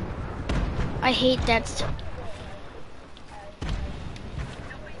 I hate that.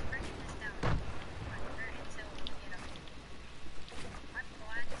 Nobody's breaking this down. Until, I'm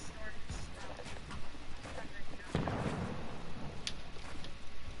glad the storm is covering up.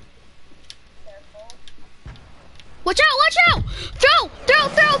 Careful. Watch out! Watch out! Throw! Throw!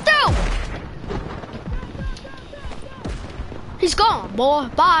 Throw! Throw! He's gone, boy.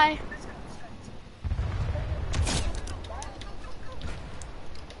 Bye.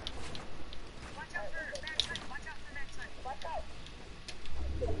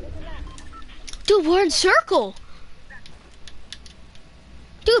 Dude, we're in circle.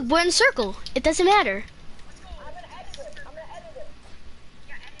 Dude, we're in circle. It doesn't matter. I'm gonna edit it. I'm gonna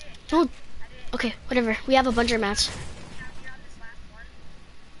edit it. No. Okay, whatever. We have a bunch of mats.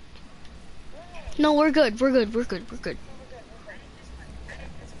 No, we're good. We're good. We're good. We're good.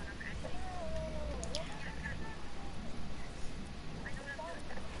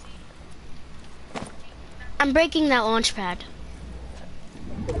 I'm breaking that launch pad.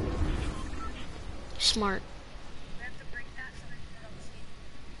 Smart. We have to break that so that people don't see.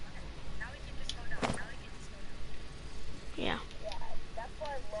 Okay, now we can just go down. Now we can just go down. Yeah. Yeah, that's why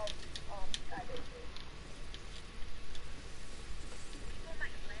I love skydiving. People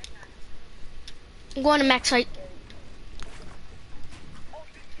might land on us. I'm going to max height. Oh,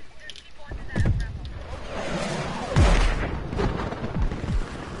 there's people under that umbrella.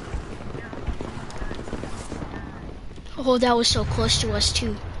 Oh, that was so close to us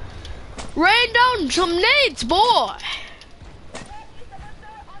too. Rain down some nades, boy.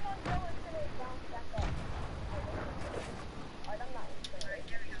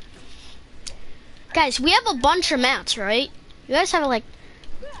 Guys, we have a bunch of mats, right? You guys have like.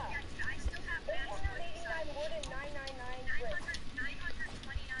 I still have mats to it. 889 wood and 999 brick.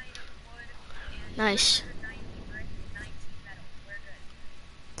 929 wood and Nice. 90 brick and 19 metal. We're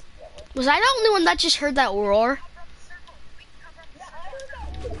good. Was I the only one that just heard that roar?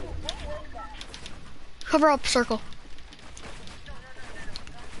 Cover up the circle. We can cover up the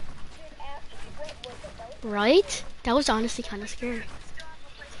circle. Cover up circle. Right? That was honestly kind of scary.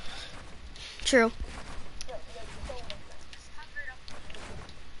 True.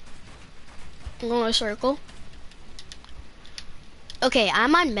 I'm going to circle. Okay,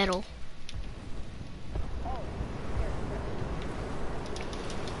 I'm on metal.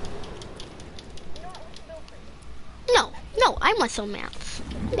 No, no, I want some mats.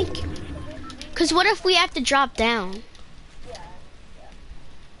 Thank you. Cause what if we have to drop down?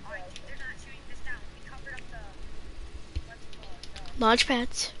 Alright, they're not shooting this down. We covered up the, what's it called? Launch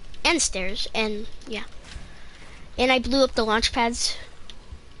pads and stairs and yeah. And I blew up the launch pads.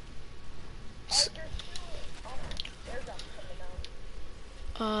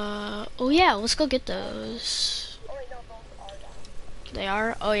 Oh yeah, let's go get those. They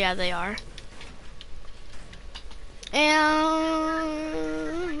are? Oh yeah, they are. And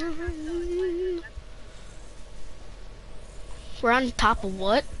we're on top of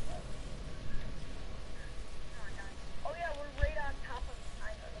what? Oh yeah, we're right on top of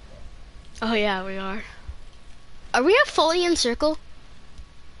the Oh yeah, we are. Are we fully in circle?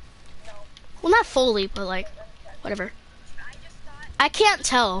 No. Well, not fully, but like, whatever. I just thought, I can't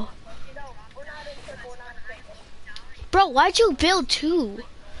tell. No, we're not in circle, we're not in circle. Bro, why'd you build two?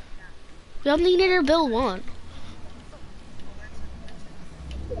 We only needed to build one.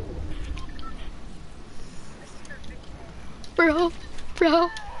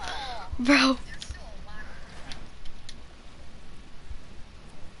 Bro, bro.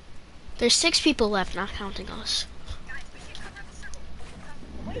 There's 6 people left, not counting us. guys, we should cover up the circle.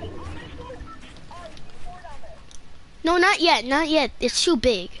 Wait, I'm gonna go. Oh, you see four down there. No, not yet, not yet. It's too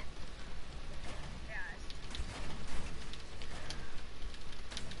big. Yeah,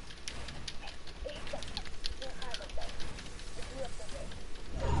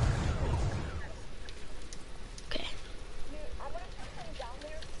 Okay. I'm gonna put them down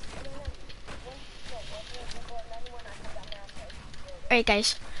there, and then when I come down there, I'm gonna Alright,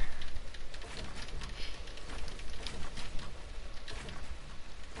 guys.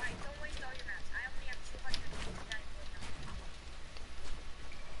 alright, don't waste all your mats. I only have 259 wood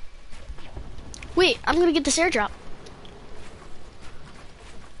now. Wait, I'm gonna get this airdrop.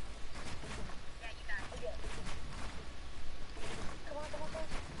 Yeah, you got it. come on.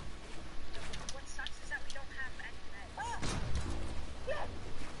 What sucks is that we don't have any meds. Yes!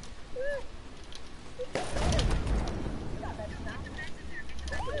 Get the meds in there.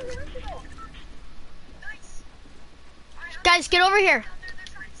 Get the meds in there. Nice. Alright, Guys, get over here.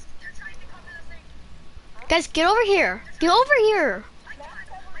 they're trying to cover the thing. Guys, get over here. Get over here.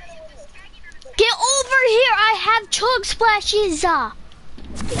 Get over here. I have chug splashes. I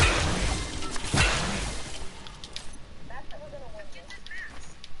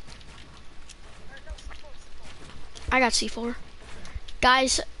got C4.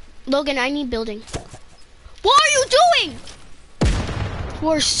 Guys, Logan, I need building. What are you doing?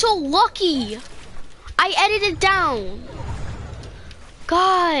 We're so lucky. I edited down.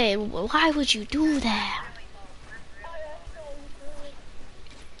 God, why would you do that?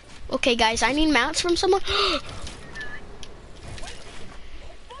 Okay, guys, I need mats from someone.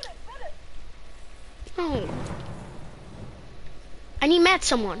 No. I need mats,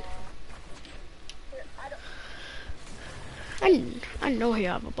 someone. I know you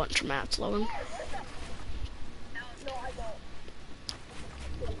have a bunch of mats, Logan.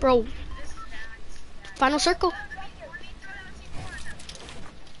 Bro. Final circle.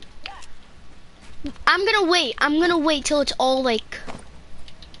 I'm gonna wait till it's all like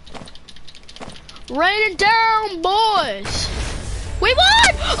rain it down, boys. Wait,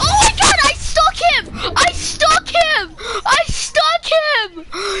 what? Oh my god, I stuck him! I stuck him! I stuck him!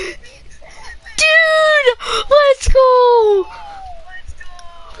 Dude, let's go!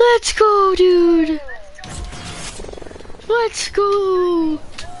 Let's go, dude. Let's go.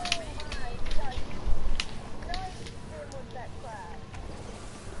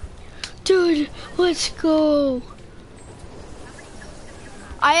 Dude, let's go.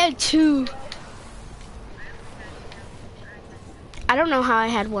 I had 2. I don't know how I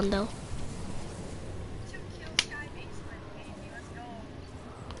had 1 though.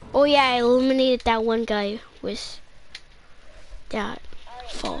 Oh yeah, I eliminated that one guy with that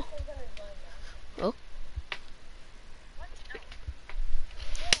fall. Oh.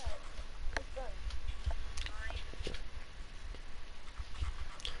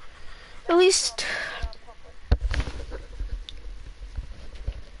 At least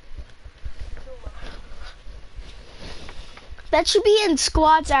that should be in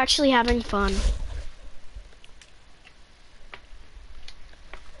squads actually having fun.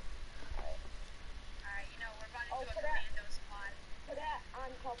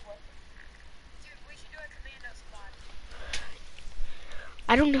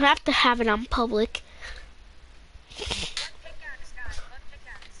 I don't have to have it on public.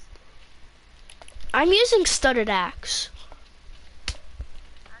 I'm using studded axe.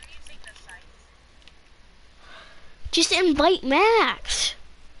 Just invite Max.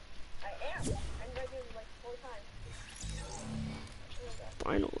 I am. I invited him like 4 times.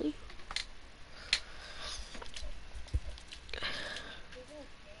 Finally.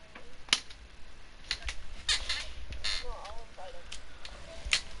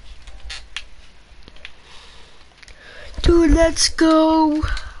 Dude, let's go.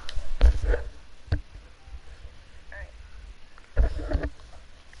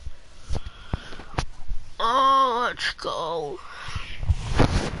 Oh, let's go.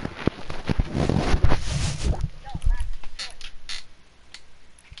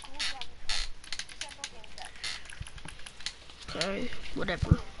 Okay,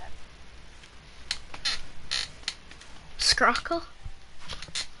 whatever. Scrackle?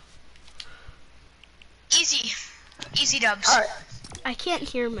 Easy. Easy dubs. Alright. I can't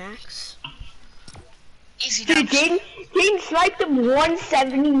hear Max. Easy Dude, dubs. Jaden sniped him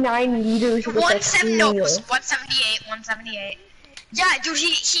 179 meters with a 170, no, it was clear. 178, 178. Yeah, dude,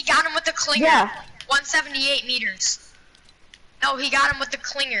 he got him with the clinger. Yeah. 178 meters. No, he got him with the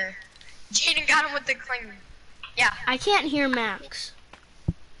clinger. Jaden got him with the clinger. Yeah. I can't hear Max.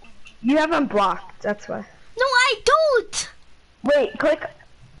 You have him blocked, that's why. No, I don't! Wait, click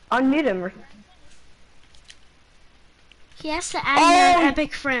unmute him. Or... He has to add me Oh! on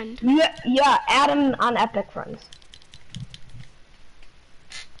Epic Friend. Yeah, add him on Epic Friends.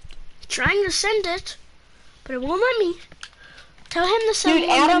 Trying to send it, but it won't let me. Tell him to send Dude,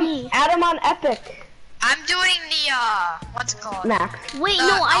 it to me. add him on Epic, I'm doing the, what's it called? Max. Wait,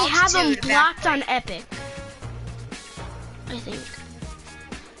 no, I have him altitude blocked back on Epic. I think.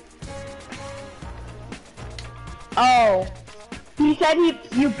 Oh. He said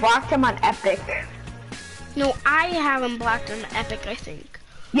you blocked him on Epic. No, I have him blocked on Epic, I think.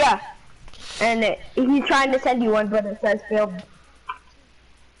 Yeah. And he's trying to send you one, but it says failed.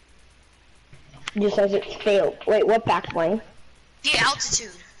 It just says it's failed. Wait, what back bling? The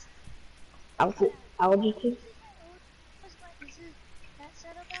altitude. Audi-juice?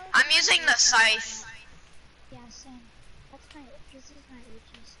 I'm using the scythe. Yeah, same. This is my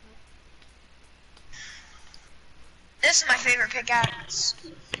OG stuff. This is my favorite pickaxe.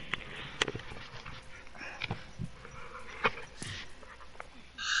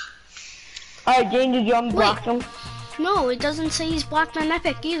 Alright, Jane, did you unblock him? No, it doesn't say he's blocked on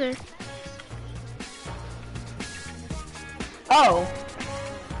Epic either. Oh.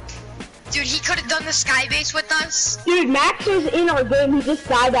 Dude, he could have done the skybase with us. Dude, Max was in our game, he just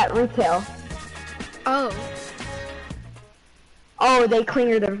died at retail. Oh. Oh, they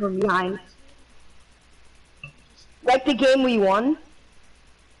cleared him from behind. Like the game we won?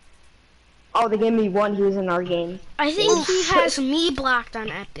 Oh, the game we won, he was in our game. I think he has me blocked on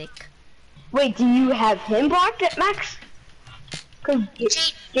Epic. Wait, do you have him blocked at Max? Cause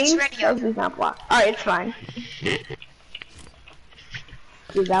James ready says he's not blocked. Alright, it's fine.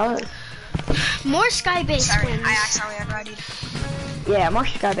 Dude, that was... More Skybase Sorry, wins. I accidentally unreadied. Yeah, more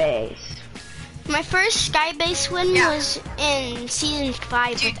Skybase. My first Skybase win Yeah. was in season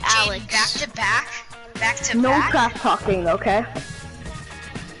 5 Dude, with Jaden, Alex. back to No back. crap talking, okay?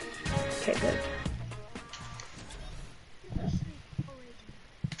 Okay, good.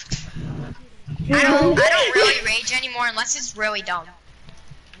 I don't really rage anymore unless it's really dumb.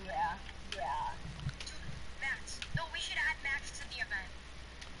 Yeah. Max, no, we should add Max to the event.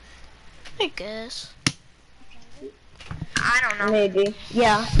 I guess. I don't know. Maybe.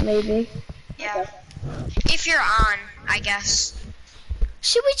 Yeah, maybe. Yeah. If you're on, I guess.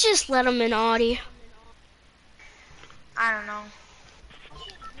 Should we just let him in Audi? I don't know.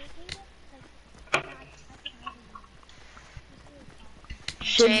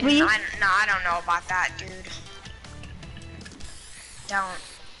 Should Jaden, we? I don't know about that, dude. Don't.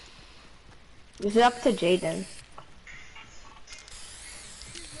 Is it up to Jaden?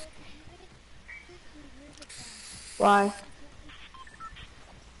 Why?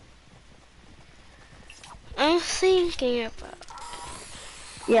 I'm thinking about.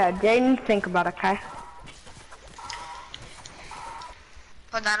 Yeah, Jaden, think about it, okay?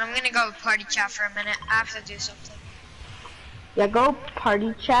 Hold on, I'm gonna go party chat for a minute. I have to do something. Yeah, go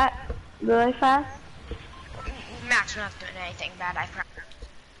party chat really fast. Max, we're not doing anything bad, I promise.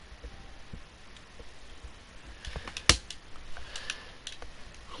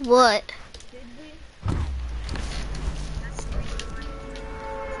 What?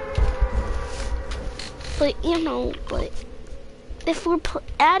 But if we're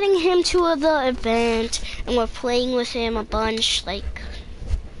adding him to the event and we're playing with him a bunch, like.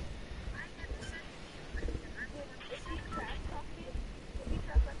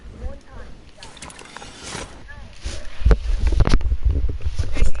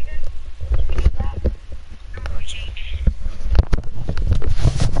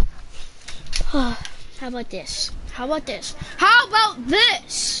 How about this? How about this? How about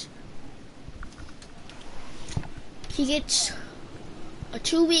this? He gets a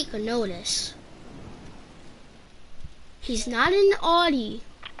 2-week notice. He's not in Audi,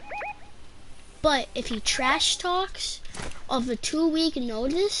 but if he trash talks of a 2-week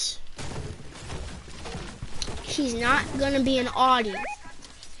notice, he's not gonna be an Audi.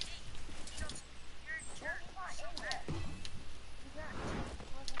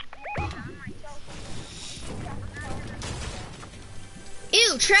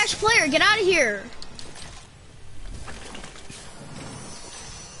 Ew, trash player, get out of here.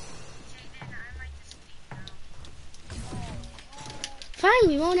 Fine,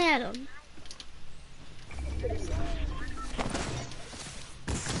 we won't add him.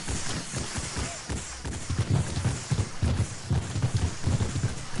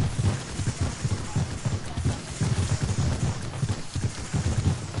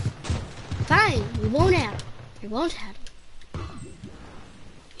 Fine, we won't add him. We won't add him.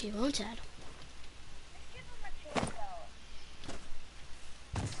 We won't add him.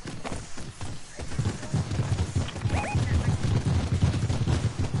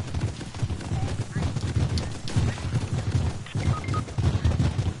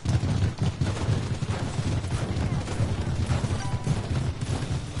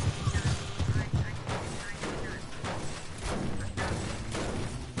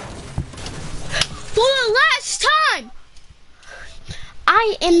 For the last time!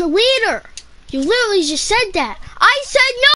 I am the leader. You literally just said that. I said no.